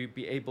to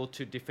be able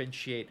to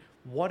differentiate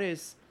what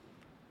is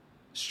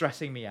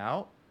stressing me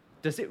out.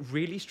 Does it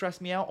really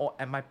stress me out, or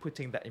am I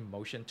putting that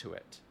emotion to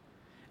it?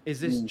 Is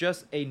this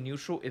just a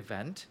neutral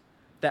event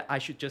that I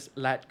should just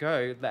let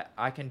go, that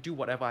I can do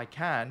whatever I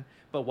can,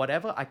 but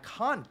whatever I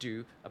can't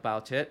do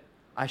about it,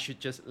 I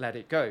should just let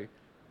it go?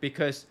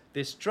 Because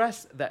the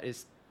stress that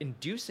is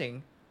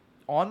inducing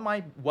on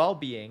my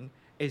well-being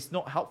is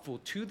not helpful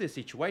to the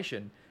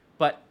situation,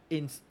 but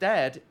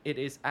instead it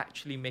is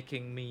actually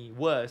making me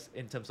worse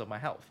in terms of my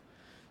health.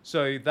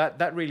 So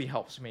that really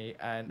helps me,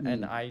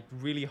 and I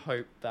really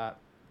hope that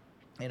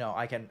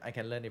I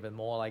can learn even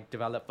more, like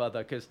develop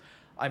further, because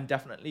I'm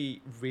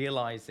definitely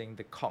realizing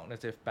the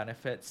cognitive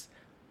benefits,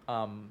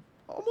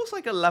 almost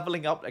like a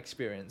leveling up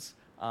experience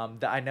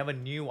that I never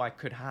knew I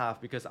could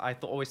have, because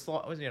always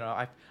thought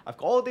I've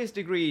got all these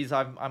degrees,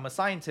 I'm a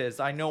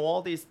scientist, I know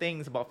all these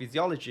things about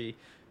physiology,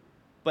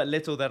 but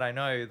little that I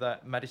know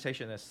that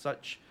meditation has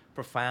such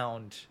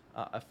profound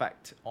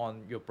effect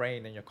on your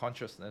brain and your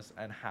consciousness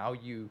and how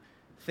you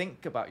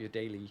think about your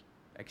daily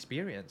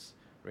experience.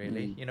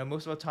 Really,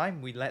 most of the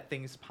time we let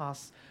things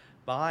pass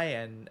by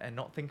and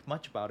not think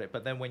much about it.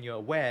 But then when you're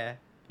aware,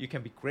 you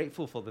can be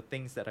grateful for the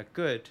things that are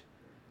good,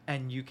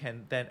 and you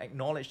can then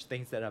acknowledge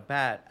things that are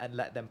bad and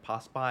let them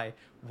pass by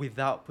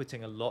without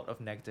putting a lot of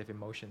negative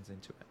emotions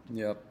into it.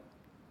 Yep,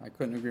 I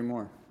couldn't agree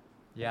more.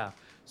 Yeah.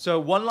 So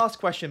one last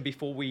question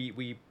before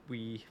we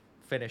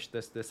finish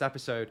this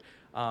episode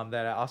that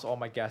I ask all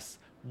my guests: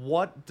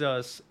 what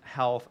does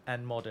health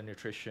and modern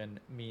nutrition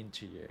mean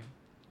to you?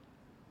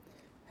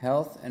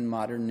 Health and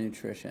modern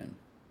nutrition.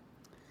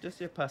 Just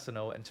your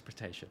personal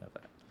interpretation of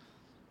it.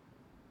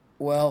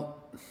 Well,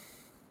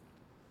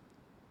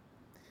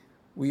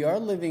 we are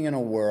living in a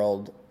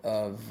world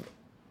of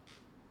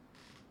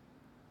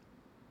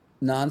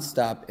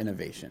nonstop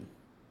innovation,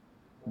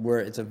 where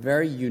it's a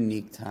very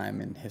unique time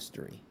in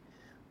history,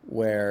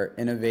 where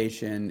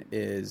innovation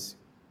is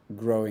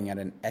growing at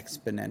an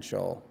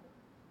exponential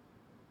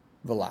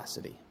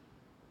velocity.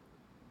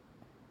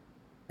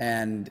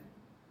 And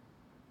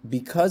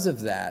because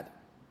of that,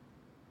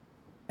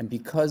 and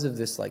because of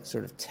this like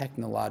sort of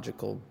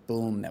technological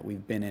boom that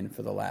we've been in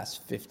for the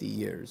last 50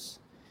 years,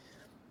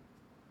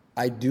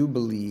 I do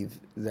believe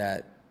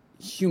that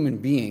human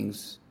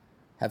beings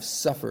have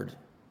suffered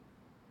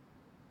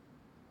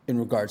in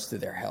regards to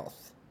their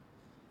health.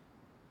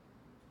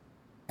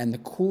 And the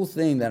cool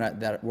thing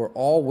that we're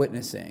all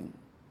witnessing,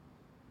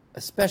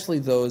 especially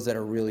those that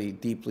are really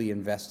deeply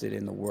invested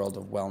in the world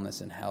of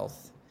wellness and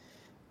health,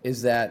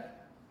 is that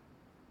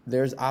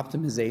there's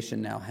optimization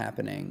now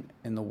happening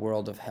in the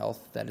world of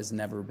health that has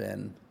never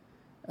been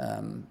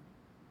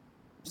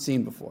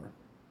seen before.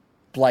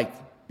 Like,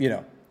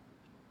 ketone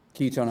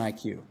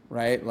IQ,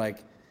 right?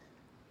 Like,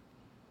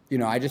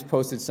 I just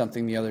posted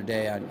something the other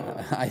day.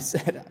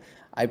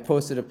 I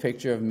posted a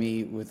picture of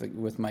me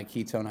with my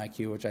ketone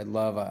IQ, which I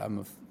love. I'm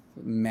a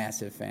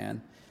massive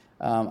fan.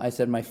 I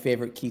said my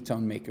favorite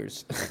ketone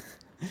makers.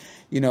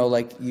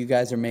 Like you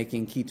guys are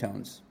making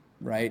ketones,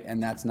 right?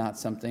 And that's not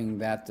something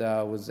that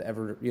was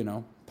ever,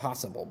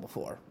 possible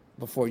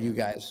before you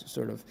guys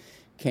sort of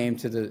came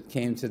to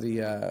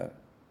the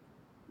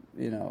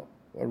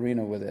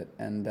arena with it.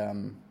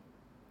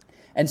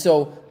 And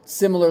so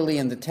similarly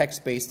in the tech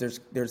space, there's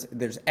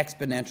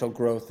exponential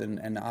growth and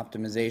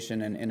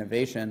optimization and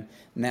innovation.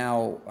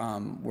 Now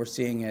we're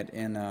seeing it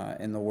in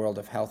the world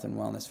of health and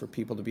wellness, for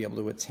people to be able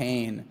to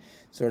attain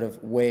sort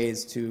of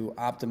ways to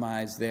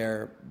optimize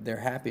their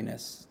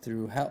happiness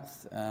through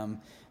health. I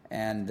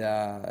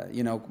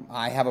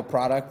have a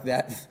product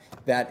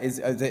that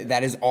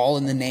is all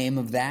in the name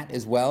of that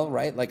as well,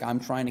 right? Like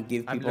I'm trying to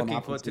give people an opportunity. I'm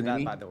looking forward to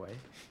that, by the way.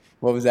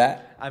 What was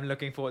that? I'm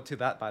looking forward to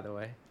that, by the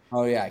way.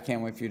 Oh yeah, I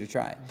can't wait for you to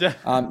try.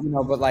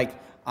 But like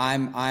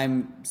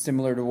I'm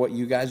similar to what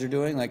you guys are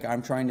doing. Like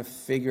I'm trying to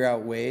figure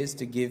out ways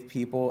to give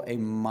people a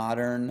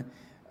modern,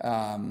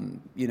 a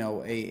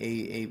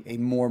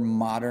more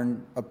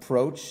modern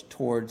approach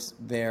towards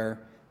their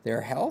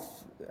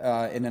health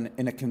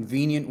in a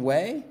convenient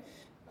way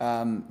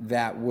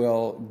that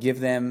will give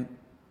them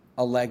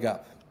a leg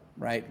up,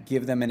 right?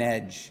 Give them an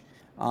edge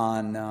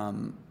on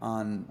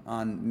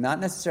not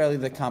necessarily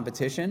the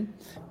competition,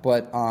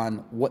 but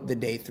on what the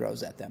day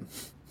throws at them,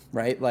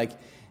 right? Like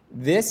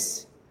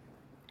this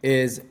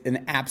is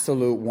an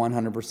absolute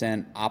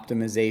 100%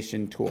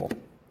 optimization tool,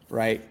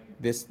 right?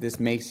 This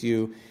makes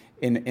you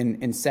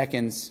in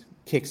seconds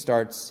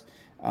kickstarts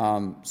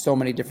so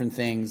many different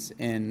things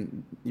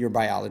in your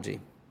biology,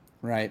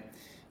 right?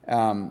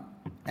 And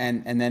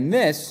then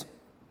this.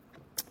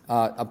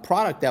 A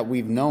product that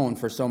we've known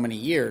for so many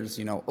years,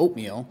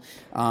 oatmeal,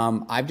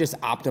 I've just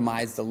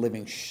optimized the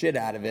living shit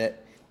out of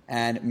it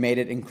and made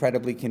it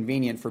incredibly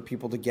convenient for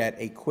people to get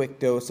a quick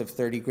dose of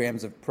 30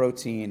 grams of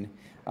protein,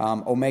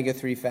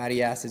 omega-3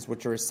 fatty acids,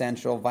 which are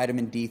essential,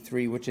 vitamin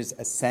D3, which is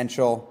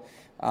essential,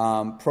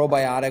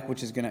 probiotic,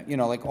 which is going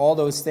to, like all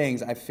those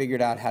things I've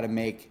figured out how to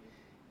make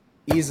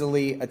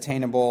easily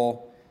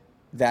attainable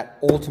that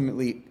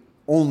ultimately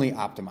only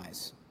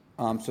optimize.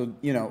 So,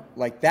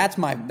 like that's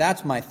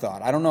my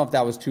thought. I don't know if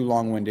that was too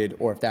long-winded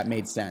or if that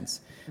made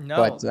sense. No,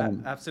 but,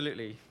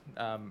 absolutely.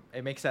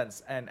 It makes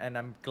sense. And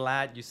I'm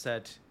glad you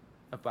said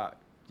about,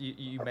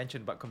 you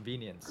mentioned about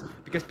convenience,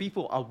 because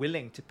people are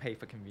willing to pay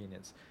for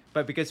convenience.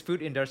 But because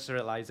food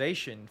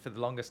industrialization for the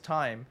longest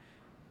time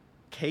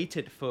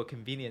catered for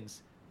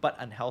convenience, but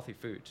unhealthy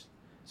food.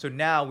 So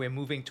now we're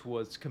moving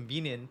towards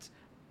convenient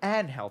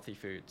and healthy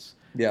foods.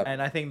 Yeah.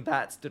 And I think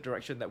that's the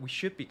direction that we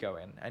should be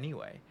going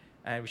anyway.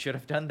 And we should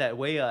have done that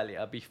way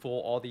earlier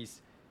before all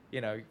these,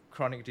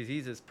 chronic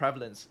diseases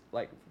prevalence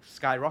like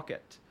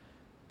skyrocket.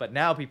 But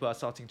now people are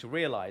starting to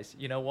realize,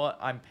 you know what,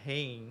 I'm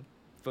paying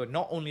for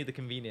not only the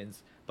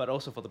convenience, but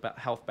also for the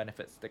health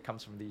benefits that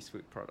comes from these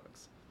food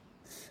products.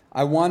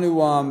 I want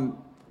to,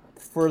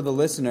 for the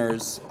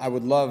listeners, I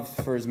would love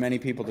for as many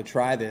people to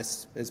try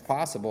this as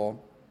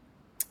possible.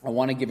 I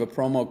want to give a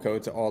promo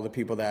code to all the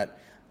people that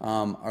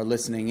are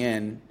listening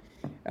in.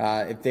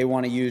 If they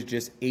want to use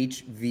just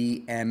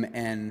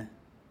HVMN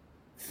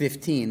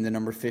 15, the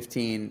number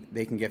 15,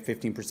 they can get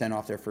 15%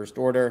 off their first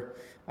order.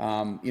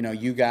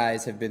 You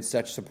guys have been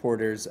such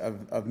supporters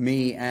of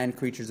me and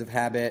Creatures of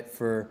Habit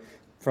for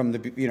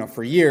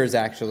years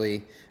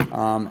actually,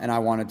 and I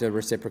wanted to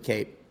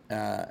reciprocate.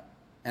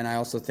 And I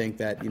also think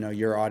that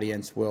your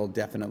audience will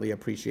definitely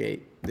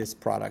appreciate this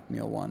product,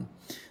 Meal One.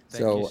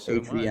 Thank you so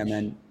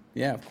HVMN, much.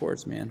 Yeah, of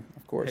course, man,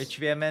 of course.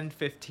 HVMN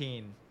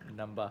 15.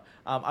 Number.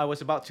 I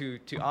was about to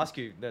ask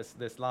you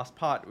this last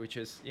part, which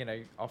is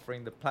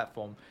offering the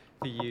platform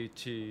for you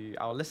to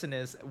our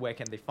listeners. Where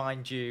can they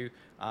find you,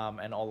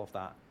 and all of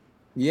that?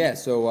 Yeah,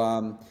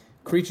 so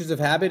Creatures of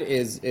Habit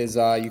is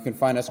you can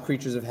find us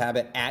Creatures of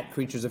Habit at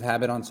Creatures of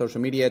Habit on social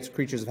media. It's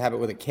Creatures of Habit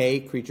with a K,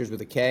 Creatures with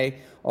a K.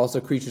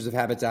 Also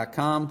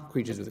creaturesofhabit.com,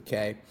 Creatures with a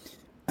K.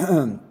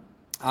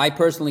 I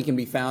personally can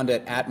be found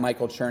at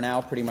Michael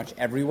Chernow pretty much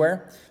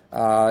everywhere.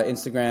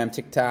 Instagram,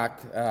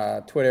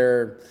 TikTok,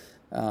 Twitter.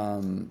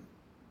 And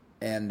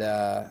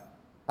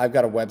I've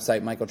got a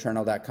website,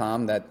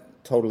 michaelchernow.com, that's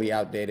totally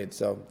outdated,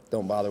 so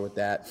don't bother with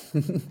that.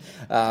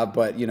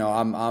 But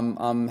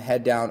I'm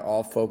head down,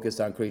 all focused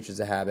on Creatures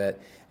of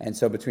Habit. And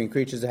so between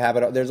Creatures of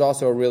Habit, there's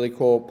also a really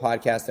cool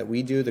podcast that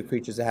we do, the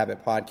Creatures of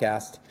Habit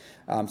podcast.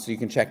 So you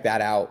can check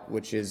that out,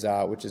 which is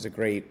a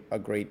great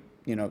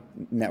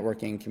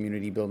networking,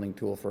 community building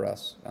tool for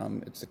us.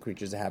 It's the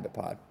Creatures of Habit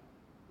pod.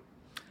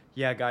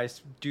 Yeah,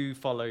 guys, do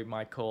follow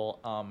Michael.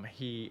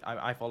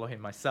 I follow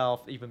him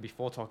myself even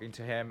before talking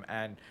to him,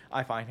 and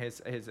I find his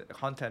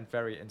content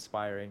very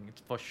inspiring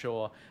for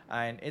sure.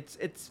 And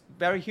it's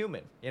very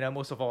human,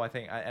 most of all, I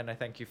think, and I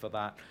thank you for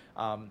that,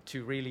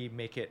 to really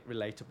make it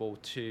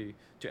relatable to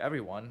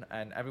everyone.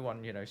 And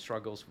everyone,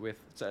 struggles with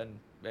certain,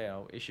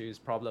 issues,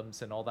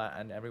 problems and all that,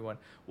 and everyone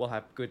will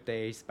have good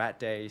days, bad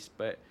days,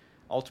 but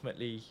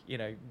ultimately,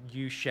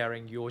 you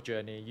sharing your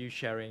journey, you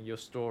sharing your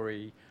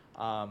story,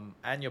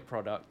 and your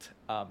product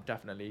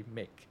definitely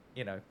make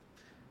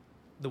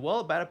the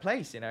world a better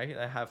place.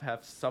 Have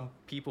some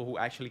people who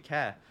actually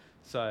care.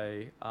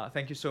 So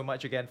thank you so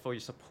much again for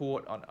your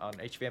support on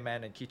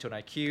HVMN and Ketone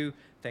IQ.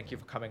 Thank you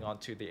for coming on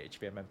to the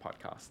HVMN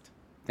podcast.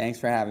 Thanks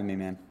for having me,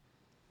 man.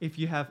 If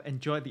you have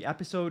enjoyed the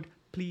episode,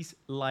 please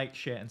like,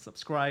 share, and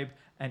subscribe.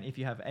 And if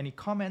you have any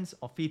comments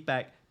or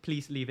feedback,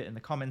 please leave it in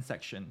the comment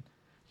section.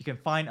 You can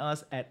find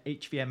us at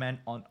HVMN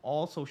on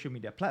all social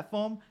media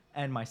platforms,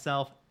 and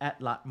myself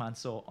at Lat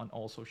Mansoor on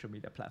all social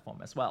media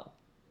platforms as well.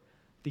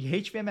 The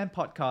HVMN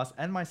podcast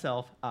and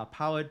myself are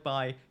powered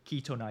by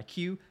Ketone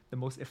IQ, the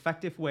most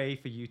effective way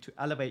for you to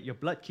elevate your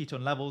blood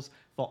ketone levels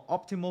for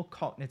optimal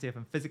cognitive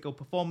and physical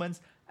performance,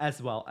 as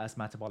well as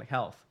metabolic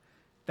health.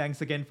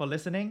 Thanks again for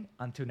listening.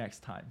 Until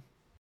next time.